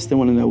voice. They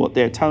want to know what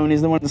their tone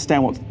is. They want to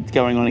understand what's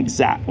going on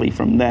exactly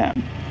from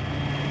them.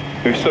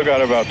 We've still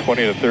got about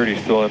 20 to 30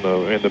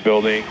 still in the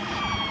building.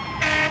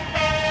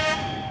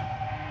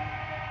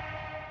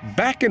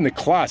 Back in the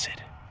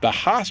closet, the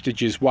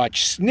hostages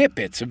watch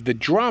snippets of the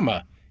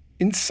drama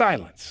in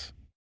silence.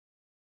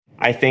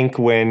 I think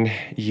when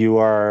you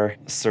are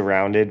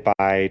surrounded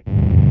by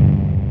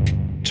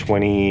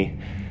 20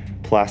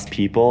 plus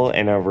people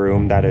in a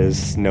room that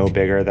is no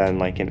bigger than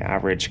like an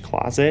average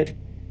closet,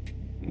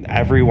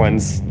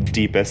 everyone's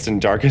deepest and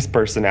darkest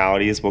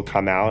personalities will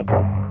come out.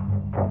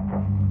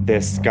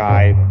 This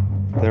guy,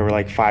 there were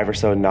like 5 or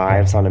so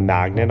knives on a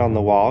magnet on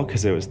the wall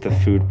because it was the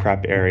food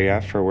prep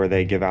area for where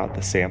they give out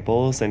the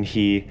samples. And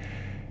he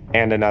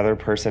and another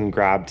person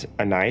grabbed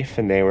a knife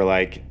and they were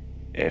like,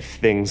 if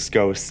things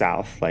go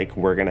south, like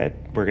we're gonna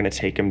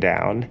take him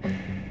down.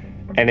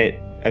 And it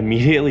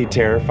immediately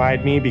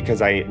terrified me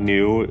because I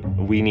knew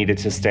we needed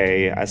to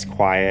stay as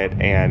quiet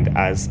and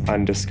as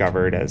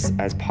undiscovered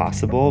as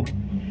possible.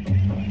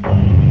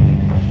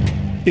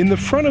 In the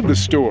front of the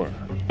store,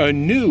 a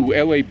new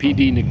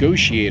LAPD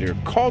negotiator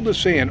called to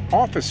say an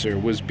officer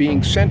was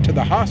being sent to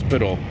the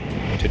hospital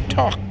to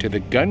talk to the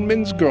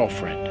gunman's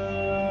girlfriend.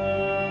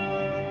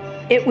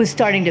 It was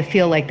starting to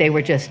feel like they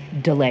were just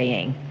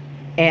delaying,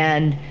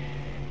 and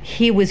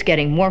he was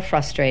getting more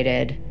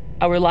frustrated.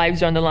 Our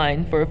lives are on the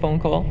line for a phone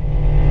call.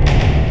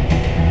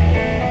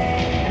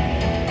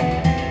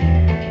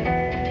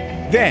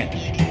 Then,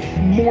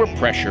 more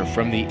pressure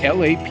from the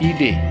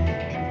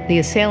LAPD. The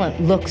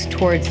assailant looks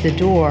towards the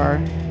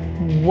door.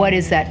 What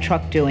is that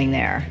truck doing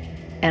there?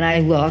 And I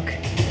look,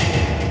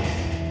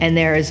 and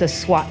there is a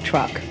SWAT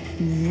truck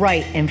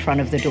right in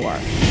front of the door.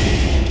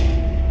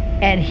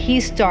 And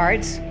he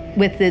starts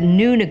with the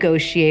new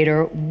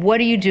negotiator, what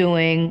are you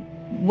doing?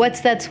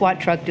 What's that SWAT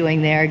truck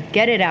doing there?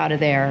 Get it out of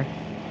there.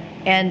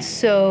 And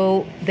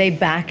so they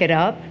back it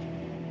up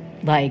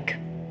like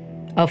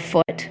a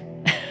foot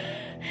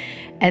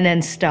and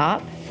then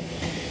stop.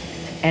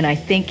 And I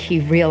think he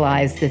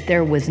realized that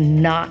there was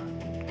not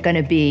going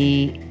to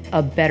be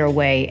a better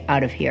way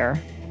out of here.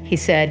 He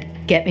said,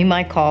 get me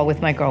my call with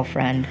my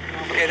girlfriend.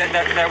 Okay,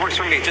 that works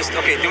for me. Just,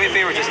 okay, do me a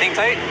favor, just hang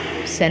tight.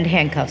 Send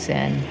handcuffs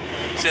in.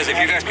 Says if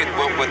you guys could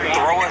throw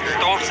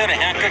a set of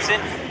handcuffs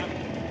in.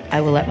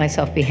 I will let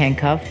myself be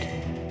handcuffed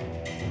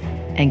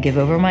and give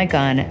over my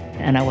gun,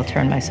 and I will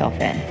turn myself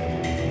in.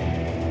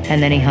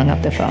 And then he hung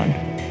up the phone.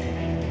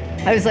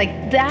 I was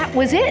like, that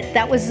was it.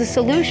 That was the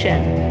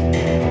solution.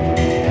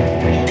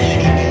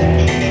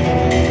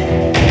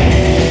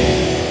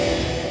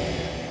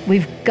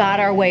 We've got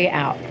our way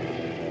out.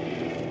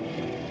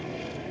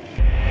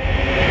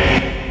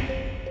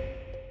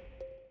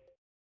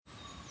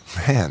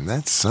 Man,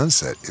 that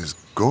sunset is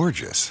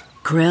gorgeous.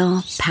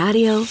 Grill,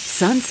 patio,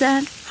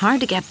 sunset.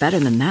 Hard to get better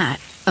than that.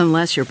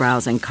 Unless you're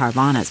browsing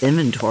Carvana's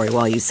inventory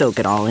while you soak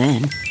it all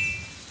in.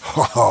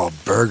 Oh,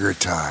 burger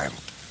time.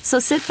 So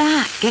sit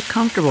back, get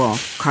comfortable.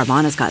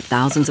 Carvana's got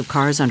thousands of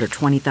cars under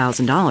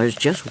 $20,000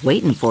 just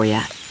waiting for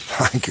you.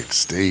 I could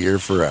stay here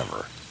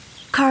forever.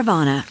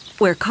 Carvana,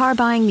 where car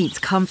buying meets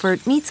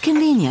comfort meets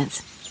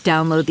convenience.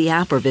 Download the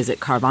app or visit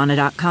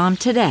Carvana.com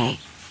today.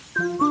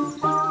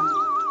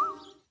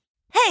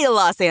 Hey,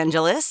 Los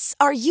Angeles.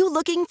 Are you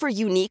looking for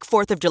unique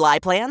 4th of July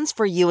plans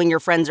for you and your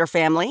friends or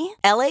family?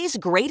 LA's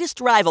greatest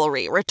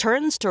rivalry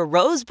returns to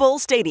Rose Bowl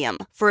Stadium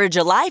for a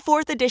July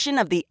 4th edition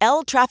of the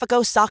El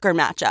Tráfico soccer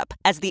matchup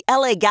as the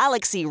LA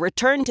Galaxy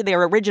return to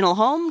their original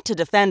home to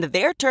defend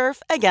their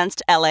turf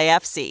against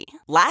LAFC.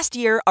 Last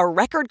year, a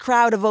record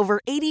crowd of over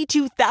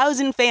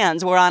 82,000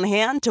 fans were on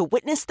hand to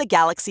witness the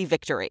Galaxy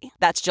victory.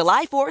 That's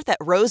July 4th at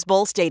Rose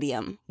Bowl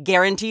Stadium.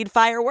 Guaranteed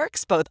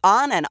fireworks both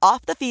on and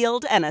off the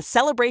field and a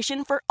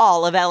celebration for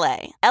all of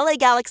LA. LA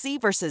Galaxy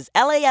versus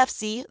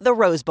LAFC, the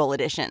Rose Bowl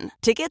edition.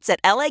 Tickets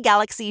at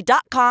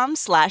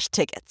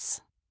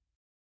lagalaxy.com/tickets.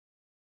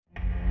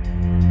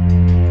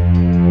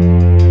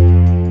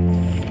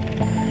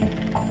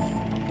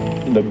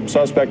 The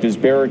suspect is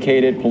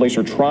barricaded. Police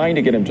are trying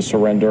to get him to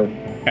surrender.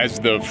 As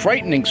the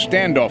frightening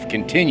standoff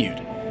continued,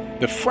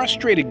 the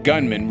frustrated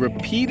gunman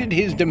repeated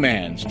his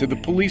demands to the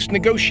police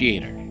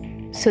negotiator.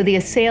 So the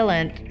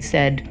assailant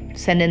said,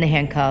 send in the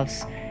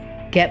handcuffs,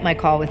 get my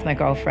call with my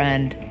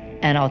girlfriend,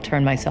 and I'll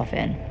turn myself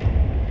in.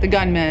 The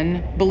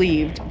gunman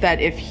believed that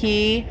if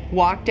he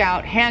walked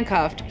out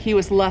handcuffed, he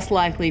was less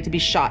likely to be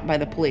shot by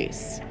the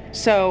police.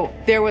 So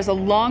there was a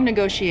long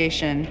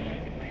negotiation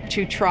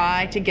to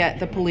try to get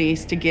the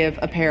police to give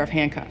a pair of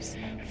handcuffs.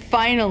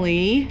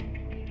 Finally,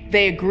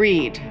 they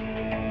agreed.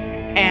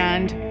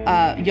 And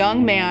a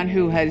young man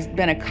who has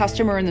been a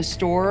customer in the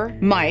store,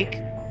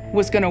 Mike,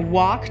 was going to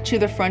walk to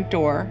the front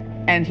door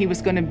and he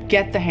was going to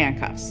get the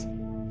handcuffs.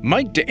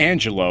 Mike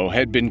D'Angelo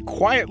had been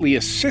quietly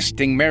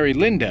assisting Mary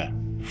Linda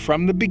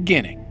from the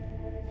beginning.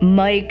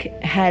 Mike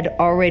had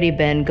already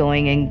been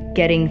going and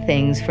getting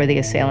things for the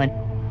assailant.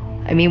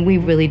 I mean, we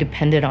really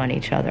depended on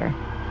each other.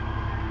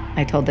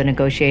 I told the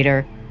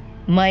negotiator,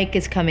 Mike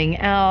is coming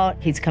out.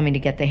 He's coming to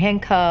get the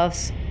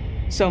handcuffs.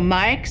 So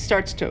Mike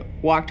starts to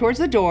walk towards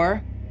the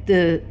door.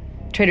 The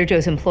Trader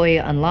Joe's employee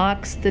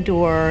unlocks the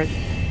door.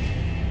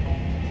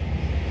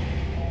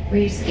 Were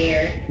you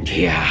scared?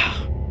 Yeah.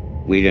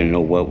 We didn't know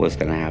what was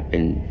going to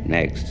happen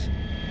next.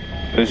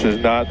 This is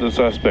not the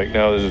suspect.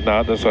 No, this is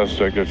not the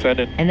suspect.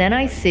 Defendant. And then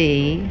I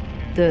see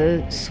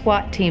the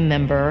SWAT team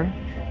member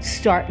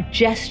start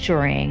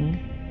gesturing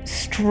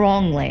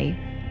strongly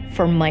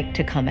for Mike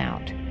to come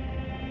out.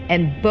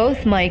 And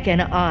both Mike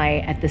and I,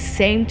 at the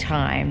same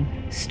time,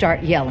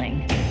 start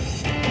yelling.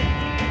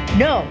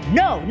 No,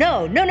 no,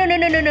 no, no, no, no,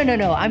 no, no, no, no,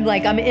 no.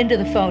 I'm into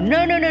the phone.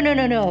 No, no, no, no,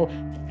 no, no.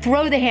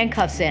 Throw the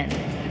handcuffs in.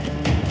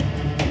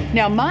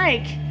 Now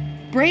Mike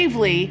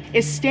bravely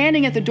is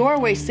standing at the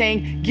doorway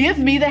saying, give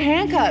me the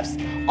handcuffs.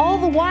 All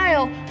the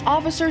while,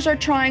 officers are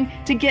trying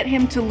to get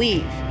him to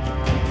leave.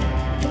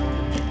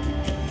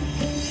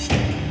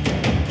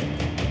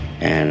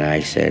 And I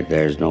said,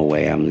 there's no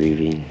way I'm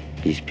leaving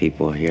these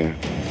people here.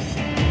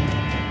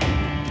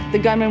 The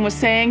gunman was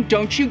saying,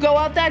 don't you go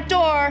out that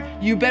door.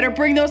 You better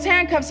bring those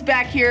handcuffs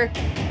back here.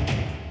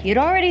 He'd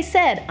already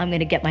said, I'm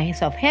gonna get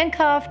myself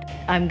handcuffed.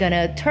 I'm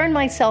gonna turn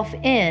myself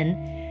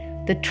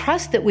in. The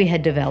trust that we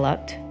had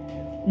developed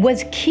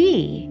was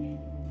key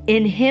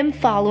in him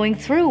following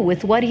through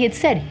with what he had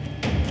said.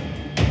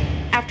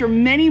 After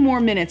many more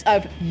minutes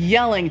of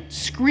yelling,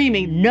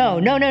 screaming, no,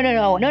 no, no,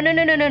 no, no, no, no,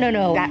 no, no, no, no,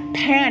 no. That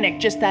panic,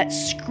 just that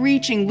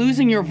screeching,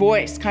 losing your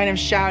voice, kind of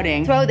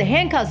shouting. Throw the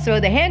handcuffs, throw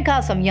the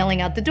handcuffs. I'm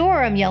yelling out the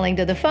door, I'm yelling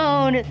to the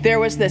phone. There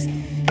was this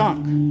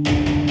thunk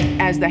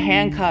as the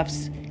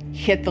handcuffs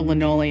hit the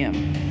linoleum.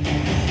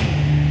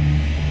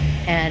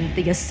 And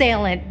the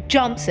assailant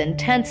jumps and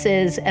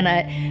tenses, and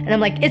I'm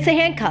like, it's the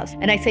handcuffs.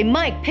 And I say,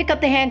 Mike, pick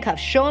up the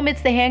handcuffs, show him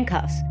it's the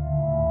handcuffs.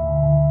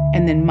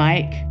 And then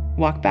Mike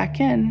walked back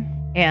in.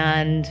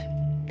 And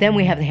then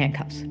we have the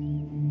handcuffs.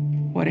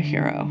 What a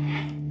hero.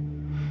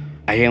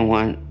 I didn't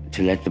want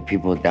to let the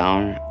people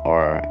down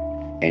or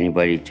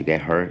anybody to get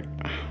hurt,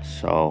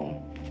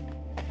 so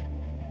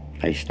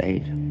I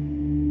stayed.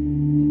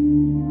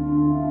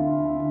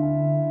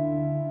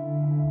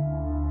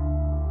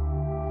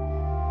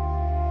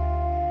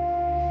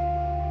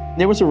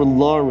 There was a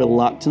lot of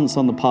reluctance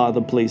on the part of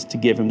the police to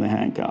give him the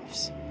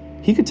handcuffs.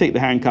 He could take the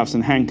handcuffs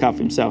and handcuff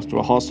himself to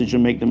a hostage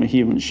and make them a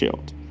human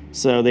shield.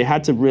 So they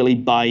had to really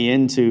buy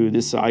into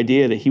this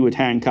idea that he would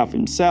handcuff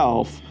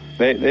himself.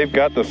 They've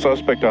got the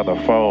suspect on the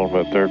phone,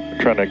 but they're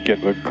trying to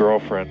get the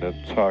girlfriend to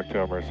talk to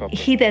him or something.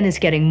 He then is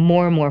getting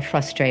more and more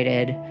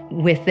frustrated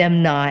with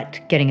them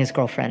not getting his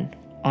girlfriend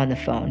on the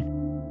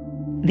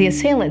phone. The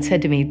assailant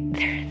said to me,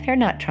 they're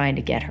not trying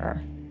to get her.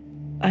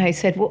 I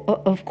said, well,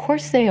 of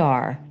course they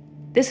are.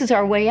 This is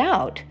our way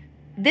out.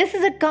 This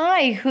is a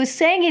guy who's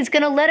saying he's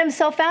going to let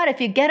himself out if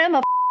you get him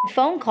a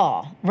phone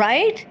call,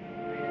 right?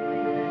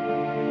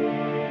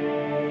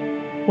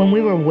 When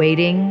we were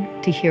waiting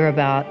to hear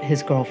about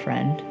his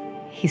girlfriend,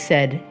 he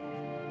said,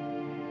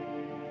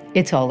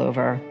 it's all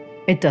over.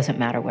 It doesn't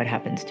matter what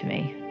happens to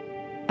me.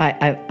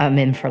 I'm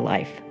in for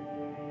life.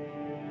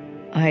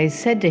 I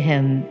said to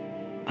him,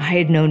 I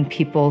had known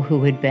people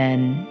who had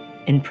been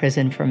in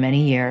prison for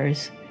many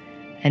years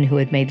and who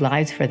had made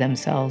lives for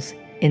themselves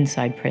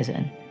inside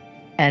prison,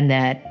 and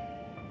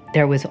that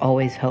there was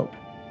always hope.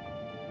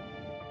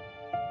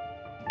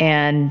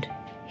 And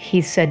he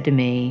said to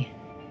me,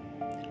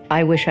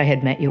 I wish I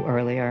had met you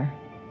earlier.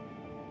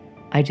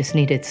 I just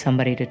needed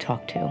somebody to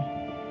talk to.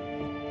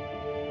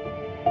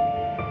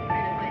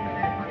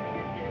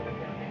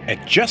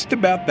 At just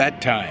about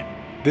that time,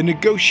 the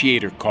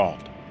negotiator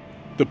called.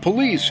 The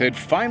police had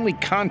finally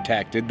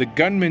contacted the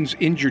gunman's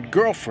injured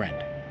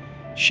girlfriend.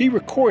 She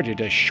recorded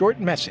a short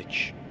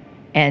message.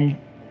 And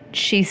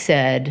she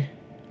said,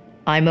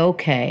 I'm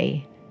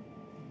okay,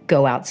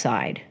 go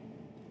outside.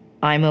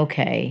 I'm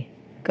okay,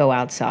 go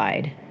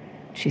outside.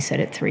 She said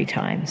it 3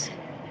 times.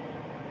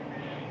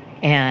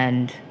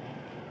 And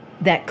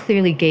that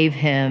clearly gave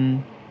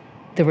him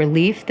the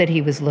relief that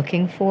he was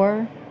looking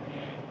for.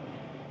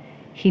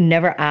 He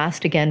never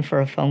asked again for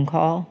a phone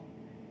call.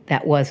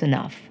 That was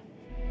enough.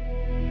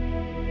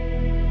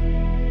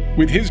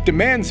 With his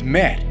demands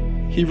met,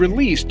 he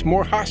released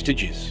more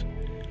hostages.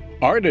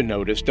 Arda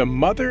noticed a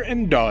mother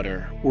and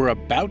daughter were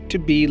about to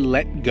be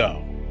let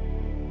go.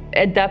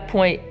 At that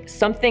point,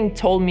 something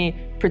told me,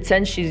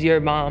 pretend she's your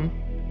mom.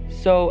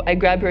 So I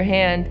grabbed her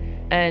hand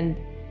and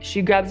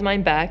she grabs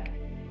mine back.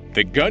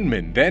 The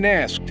gunman then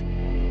asked,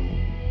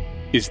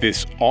 "Is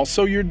this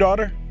also your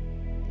daughter?"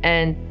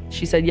 And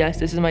she said, "Yes,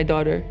 this is my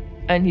daughter."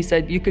 And he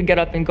said, "You could get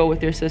up and go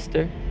with your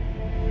sister."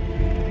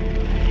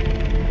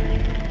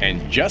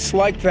 And just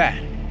like that,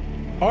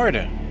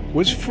 Arda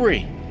was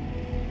free,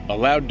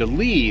 allowed to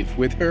leave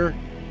with her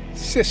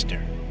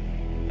sister.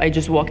 I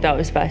just walked out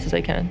as fast as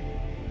I can.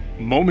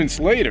 Moments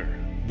later,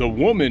 the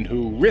woman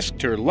who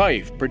risked her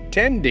life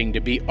pretending to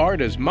be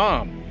Arda's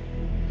mom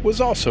was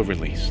also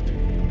released.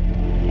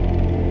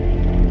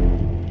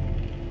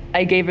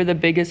 I gave her the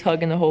biggest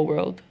hug in the whole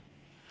world.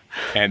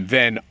 And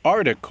then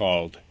Arda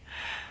called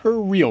her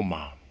real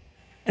mom.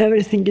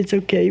 Everything is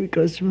okay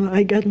because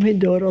I got my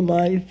daughter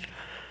alive.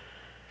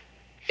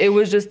 It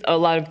was just a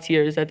lot of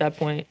tears at that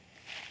point.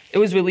 It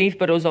was relief,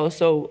 but it was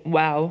also,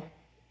 wow.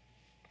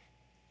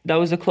 That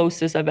was the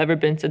closest I've ever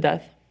been to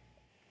death.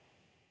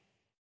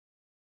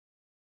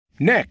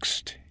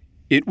 Next,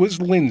 it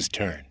was Lynn's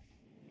turn.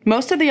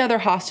 Most of the other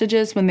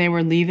hostages, when they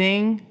were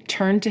leaving,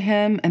 turned to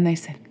him and they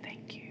said,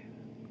 "Thank you,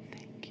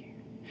 thank you."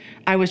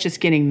 I was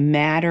just getting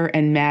madder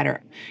and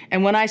madder.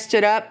 And when I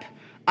stood up,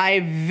 I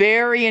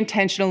very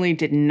intentionally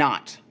did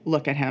not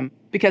look at him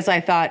because I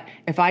thought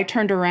if I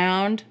turned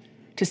around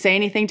to say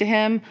anything to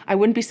him, I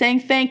wouldn't be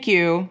saying thank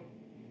you.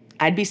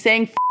 I'd be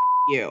saying F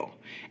you.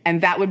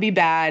 And that would be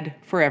bad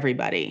for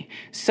everybody.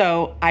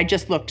 So I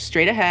just looked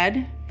straight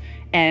ahead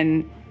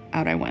and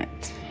out I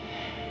went.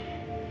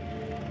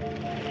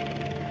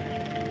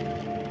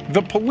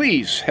 The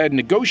police had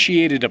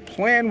negotiated a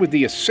plan with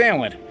the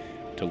assailant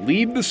to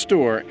leave the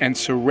store and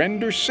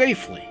surrender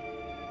safely.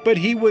 But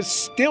he was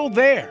still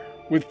there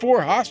with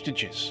 4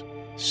 hostages,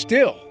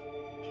 still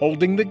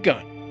holding the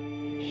gun.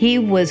 He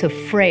was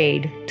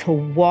afraid to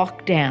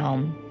walk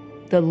down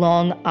the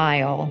long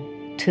aisle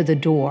to the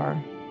door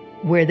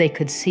where they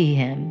could see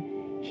him.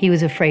 He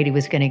was afraid he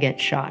was going to get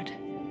shot.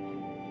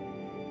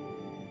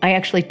 I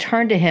actually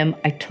turned to him.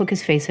 I took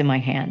his face in my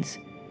hands.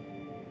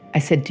 I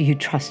said, "Do you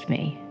trust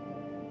me?"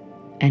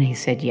 And he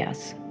said,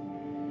 "Yes."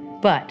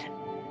 But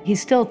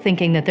he's still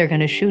thinking that they're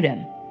going to shoot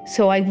him.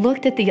 So I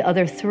looked at the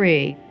other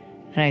 3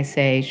 and I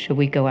say, "Should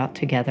we go out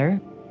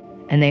together?"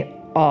 And they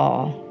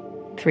all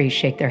 3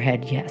 shake their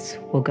head, "Yes,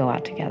 we'll go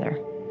out together."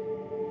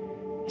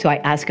 So I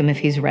ask him if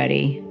he's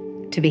ready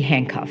to be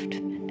handcuffed,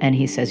 and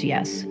he says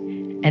yes.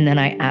 And then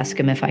I ask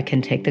him if I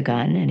can take the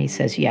gun, and he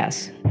says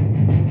yes.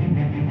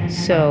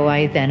 So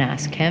I then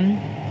ask him,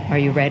 "Are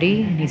you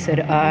ready?" And he said,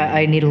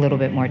 I need a little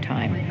bit more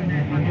time."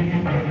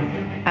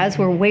 As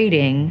we're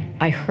waiting,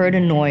 I heard a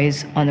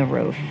noise on the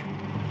roof,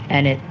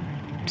 and it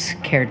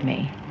scared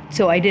me.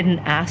 So I didn't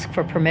ask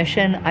for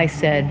permission. I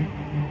said,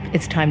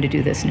 "It's time to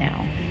do this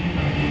now."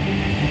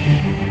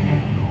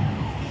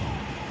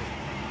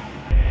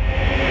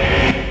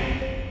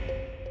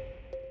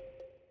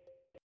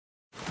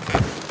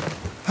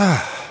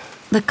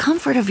 The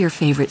comfort of your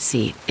favorite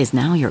seat is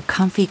now your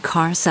comfy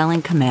car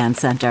selling command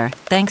center,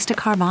 thanks to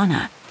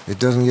Carvana. It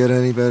doesn't get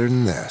any better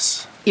than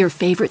this. Your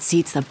favorite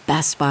seat's the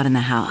best spot in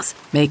the house.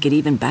 Make it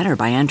even better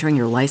by entering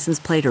your license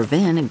plate or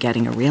VIN and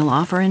getting a real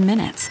offer in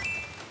minutes.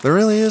 There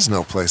really is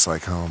no place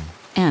like home.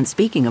 And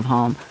speaking of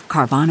home,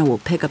 Carvana will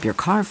pick up your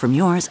car from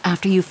yours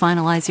after you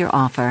finalize your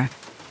offer.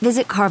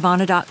 Visit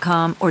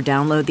Carvana.com or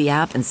download the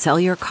app and sell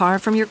your car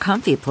from your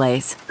comfy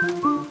place.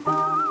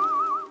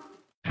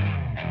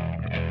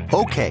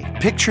 Okay,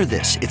 picture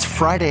this. It's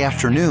Friday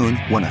afternoon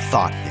when a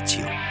thought hits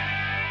you.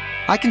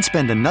 I can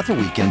spend another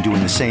weekend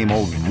doing the same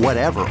old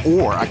whatever,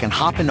 or I can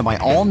hop into my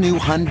all-new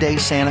Hyundai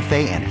Santa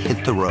Fe and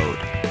hit the road.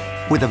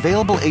 With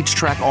available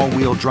H-Track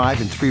all-wheel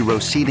drive and 3-row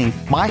seating,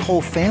 my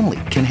whole family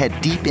can head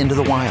deep into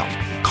the wild.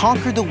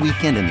 Conquer the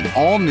weekend in the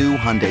all-new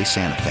Hyundai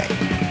Santa Fe.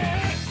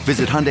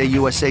 Visit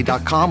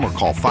HyundaiUSA.com or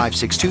call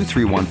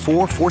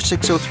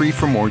 562-314-4603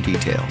 for more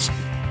details.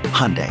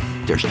 Hyundai,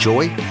 there's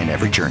joy in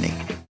every journey.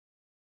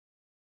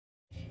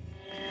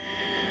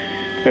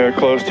 They're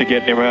close to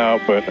getting him out,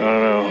 but I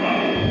don't know.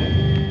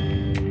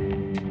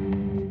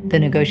 The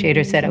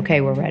negotiator said, "Okay,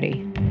 we're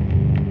ready."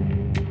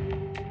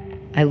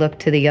 I look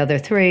to the other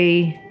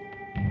 3.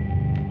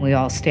 We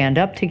all stand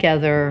up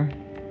together.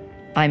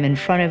 I'm in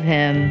front of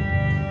him.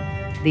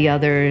 The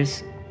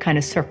others kind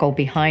of circle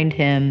behind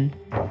him.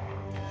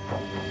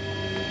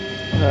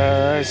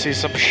 I see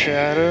some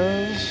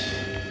shadows.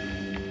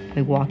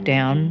 We walk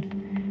down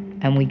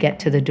and we get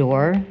to the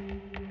door.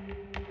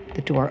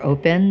 The door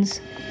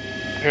opens.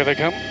 Here they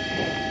come.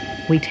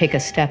 We take a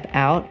step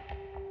out.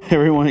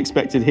 Everyone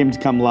expected him to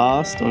come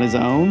last on his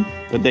own,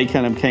 but they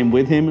kind of came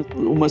with him,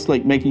 almost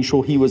like making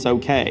sure he was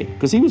okay,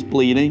 because he was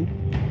bleeding.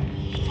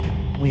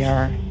 We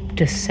are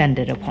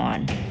descended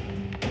upon.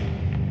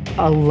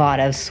 A lot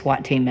of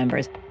SWAT team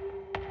members.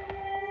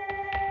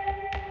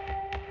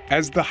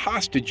 As the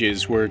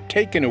hostages were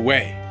taken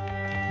away,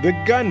 the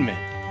gunman,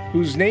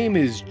 whose name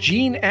is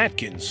Gene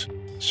Atkins,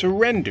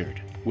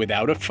 surrendered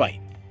without a fight.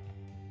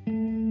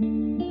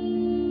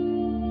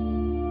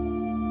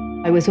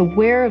 I was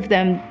aware of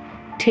them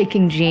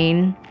taking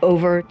Gene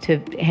over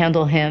to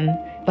handle him,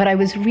 but I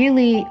was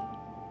really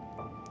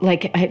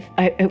like,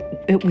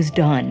 it was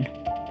done.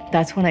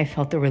 That's when I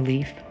felt the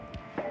relief.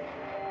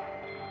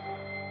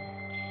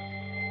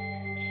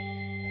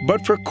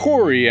 But for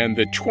Corey and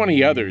the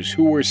 20 others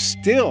who were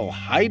still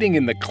hiding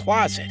in the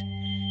closet,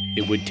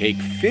 it would take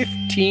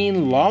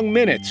 15 long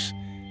minutes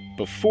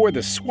before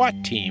the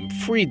SWAT team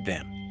freed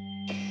them.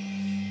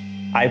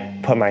 I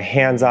put my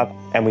hands up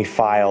and we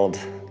filed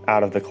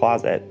out of the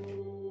closet.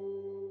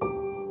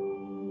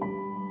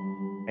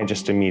 I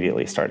just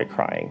immediately started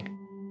crying.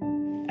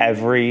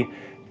 Every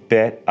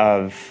bit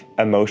of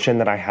emotion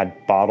that I had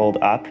bottled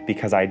up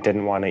because I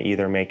didn't want to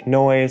either make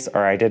noise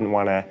or I didn't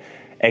want to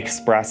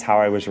express how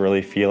I was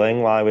really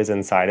feeling while I was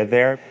inside of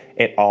there,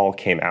 it all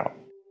came out.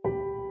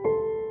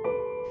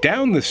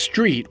 Down the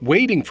street,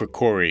 waiting for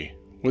Corey,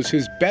 was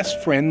his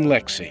best friend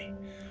Lexi,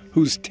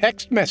 whose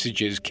text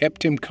messages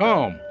kept him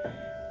calm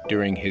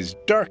during his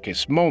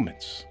darkest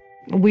moments.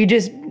 We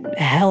just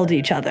held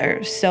each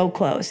other so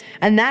close.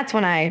 And that's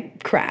when I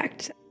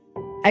cracked.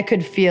 I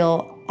could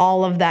feel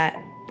all of that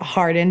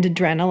hardened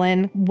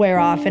adrenaline wear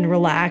off and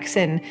relax.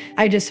 And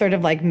I just sort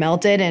of like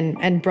melted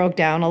and broke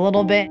down a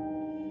little bit.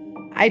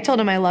 I told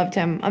him I loved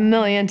him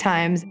 1,000,000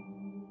 times.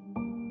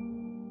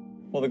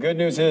 Well, the good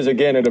news is,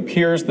 again, it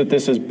appears that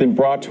this has been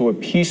brought to a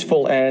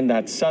peaceful end.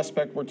 That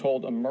suspect, we're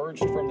told,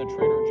 emerged from the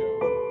Trader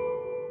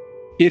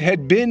Joe's. It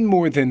had been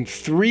more than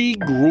 3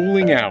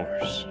 grueling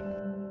hours.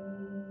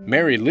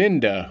 Mary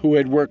Linda, who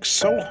had worked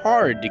so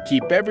hard to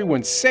keep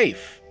everyone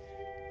safe,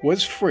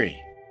 was free.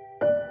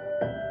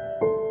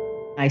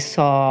 I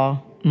saw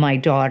my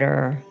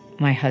daughter,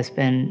 my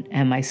husband,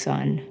 and my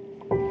son.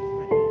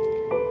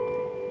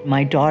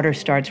 My daughter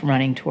starts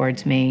running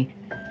towards me.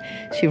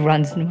 She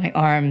runs into my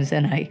arms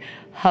and I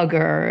hug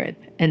her,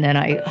 and then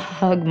I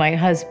hug my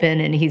husband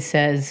and he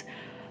says,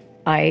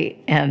 "I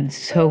am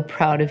so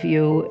proud of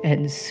you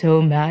and so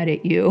mad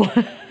at you."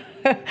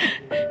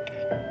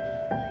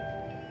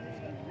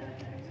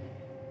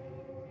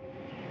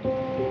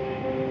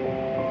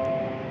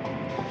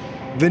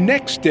 The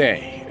next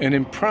day, an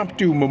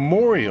impromptu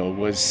memorial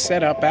was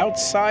set up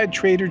outside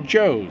Trader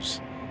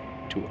Joe's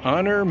to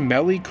honor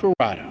Melly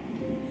Corrado.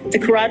 The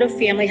Corrado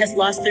family has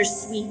lost their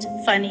sweet,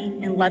 funny,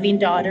 and loving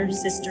daughter,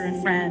 sister,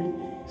 and friend.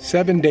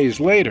 7 days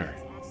later,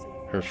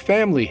 her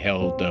family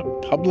held a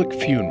public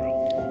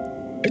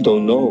funeral. I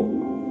don't know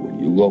where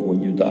you go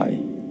when you die,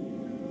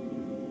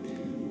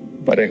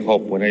 but I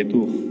hope when I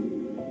do,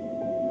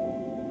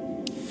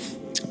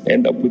 I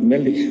end up with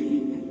Melly.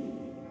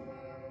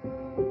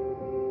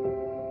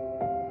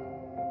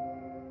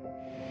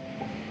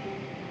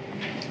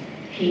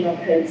 Penal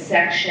Code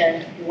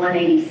Section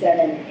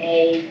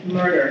 187A,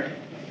 murder,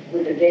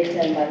 with a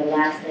victim by the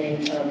last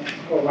name of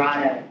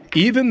Corrado.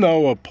 Even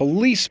though a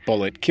police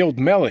bullet killed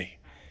Melly,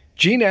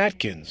 Jean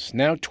Atkins,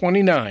 now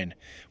 29,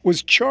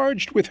 was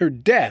charged with her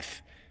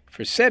death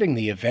for setting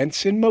the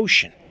events in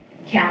motion.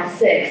 Count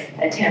 6,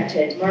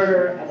 attempted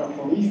murder of a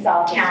police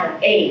officer.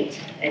 Count 8,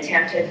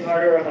 attempted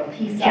murder of a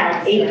peace officer.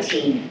 Count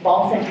 18,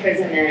 false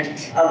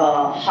imprisonment of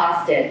a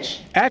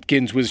hostage.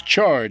 Atkins was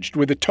charged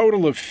with a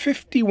total of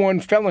 51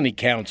 felony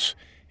counts,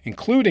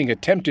 including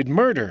attempted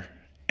murder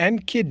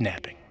and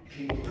kidnapping.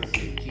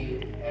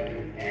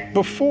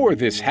 Before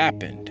this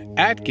happened,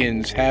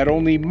 Atkins had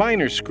only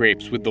minor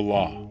scrapes with the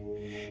law.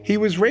 He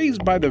was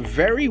raised by the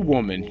very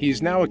woman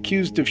he's now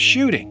accused of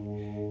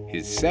shooting,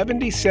 his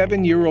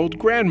 77-year-old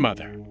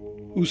grandmother,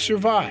 who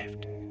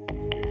survived.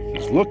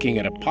 He's looking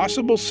at a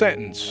possible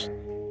sentence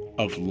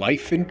of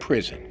life in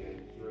prison.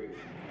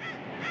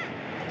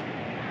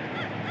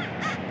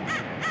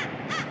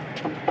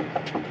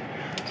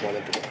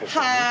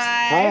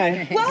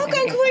 Hi. Hi.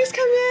 Welcome. Please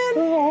come in.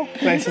 Oh,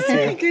 nice to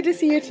see you. Good to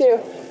see you too.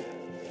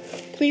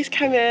 Please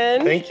come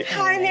in. Thank you.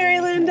 Hi, Mary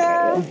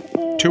Linda.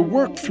 To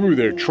work through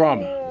their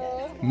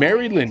trauma,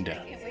 Mary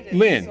Linda,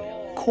 Lynn,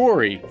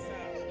 Corey,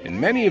 and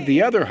many of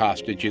the other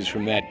hostages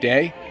from that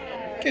day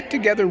get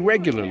together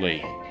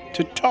regularly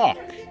to talk.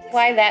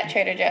 Why that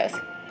Trader Joe's?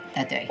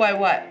 That day. Why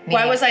what?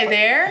 Why was I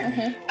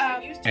there?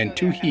 And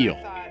to heal.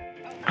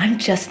 I'm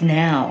just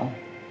now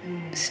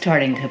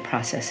starting to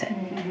process it.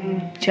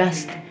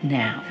 Just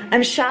now.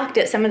 I'm shocked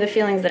at some of the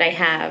feelings that I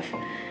have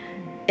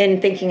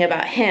in thinking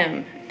about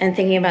him and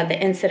thinking about the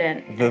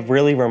incident. The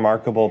really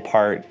remarkable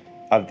part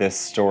of this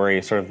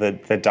story, sort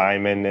of the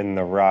diamond in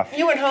the rough.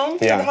 You went home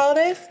for the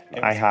holidays?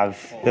 I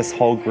have this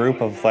whole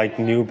group of like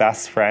new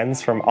best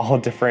friends from all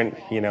different,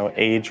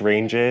 age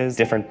ranges,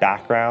 different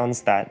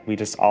backgrounds that we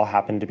just all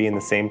happen to be in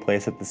the same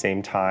place at the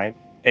same time.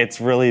 It's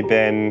really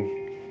been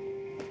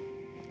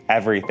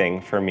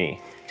everything for me.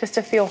 Just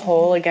to feel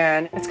whole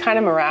again, it's kind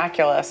of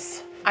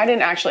miraculous. I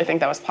didn't actually think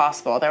that was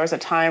possible. There was a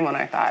time when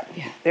I thought,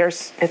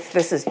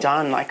 this is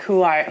done. Like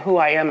who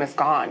I am is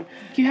gone.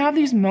 You have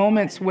these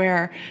moments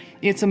where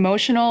it's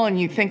emotional and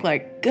you think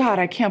like, God,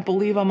 I can't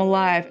believe I'm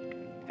alive.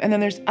 And then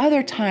there's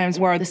other times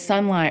where the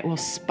sunlight will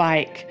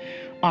spike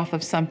off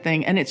of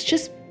something and it's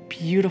just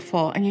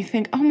beautiful. And you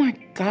think, oh my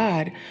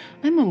God,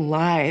 I'm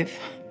alive.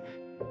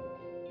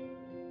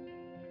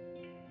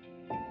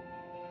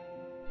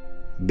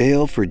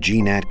 Bail for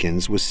Jean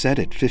Atkins was set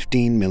at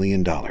 $15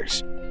 million.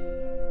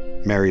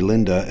 Mary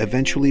Linda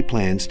eventually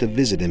plans to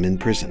visit him in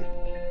prison.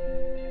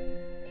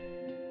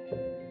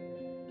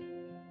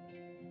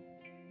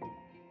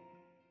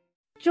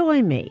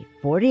 Join me,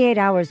 48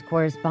 Hours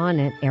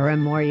correspondent Erin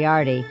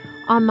Moriarty,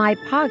 on my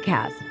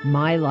podcast,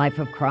 My Life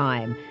of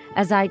Crime,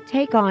 as I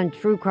take on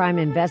true crime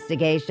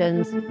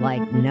investigations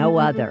like no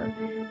other.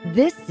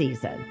 This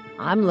season,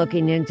 I'm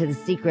looking into the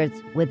secrets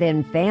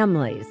within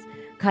families,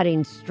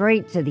 cutting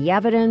straight to the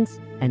evidence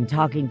and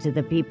talking to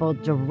the people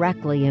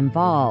directly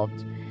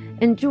involved.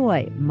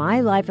 Enjoy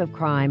My Life of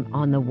Crime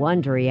on the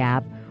Wondery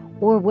app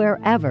or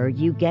wherever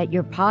you get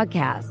your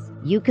podcasts.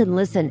 You can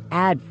listen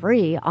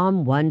ad-free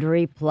on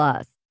Wondery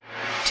Plus.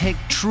 Take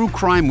true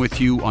crime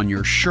with you on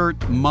your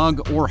shirt,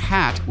 mug, or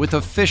hat with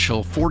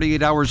official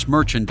 48 Hours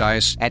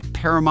merchandise at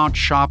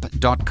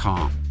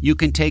ParamountShop.com. You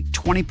can take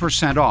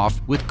 20%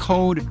 off with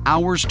code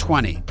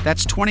HOURS20.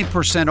 That's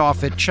 20%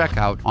 off at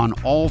checkout on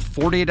all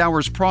 48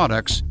 Hours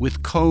products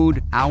with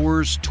code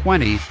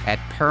HOURS20 at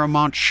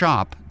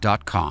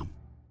ParamountShop.com.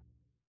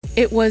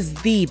 It was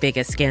the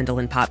biggest scandal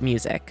in pop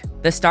music.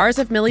 The stars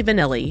of Milli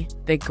Vanilli,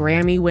 the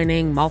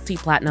Grammy-winning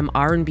multi-platinum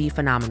R&B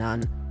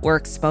phenomenon, were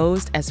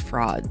exposed as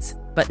frauds.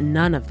 But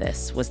none of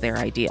this was their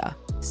idea.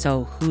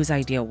 So whose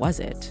idea was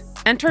it?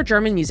 Enter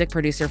German music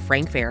producer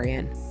Frank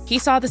Farian. He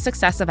saw the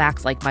success of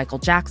acts like Michael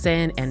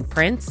Jackson and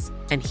Prince,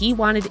 and he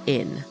wanted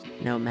in,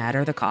 no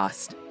matter the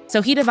cost.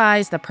 So he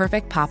devised the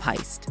perfect pop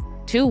heist.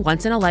 Two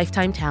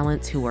once-in-a-lifetime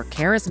talents who were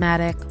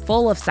charismatic,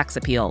 full of sex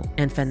appeal,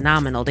 and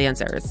phenomenal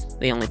dancers.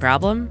 The only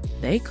problem?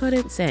 They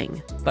couldn't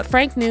sing. But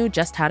Frank knew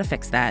just how to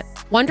fix that.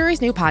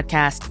 Wondery's new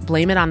podcast,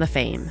 Blame It on the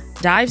Fame,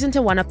 dives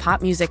into one of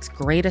pop music's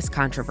greatest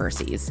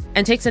controversies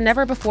and takes a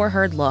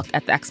never-before-heard look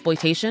at the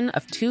exploitation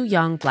of two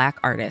young Black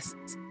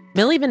artists.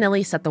 Milli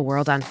Vanilli set the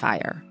world on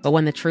fire, but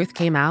when the truth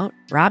came out,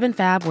 Rob and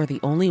Fab were the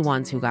only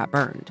ones who got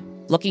burned.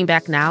 Looking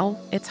back now,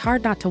 it's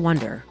hard not to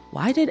wonder,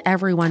 why did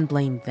everyone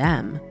blame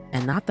them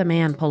and not the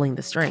man pulling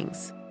the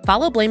strings?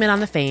 Follow Blame It on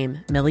the Fame,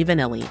 Milli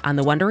Vanilli, on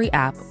the Wondery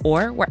app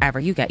or wherever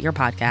you get your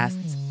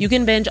podcasts. You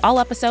can binge all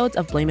episodes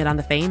of Blame It on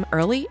the Fame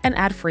early and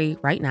ad-free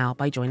right now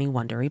by joining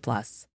Wondery Plus.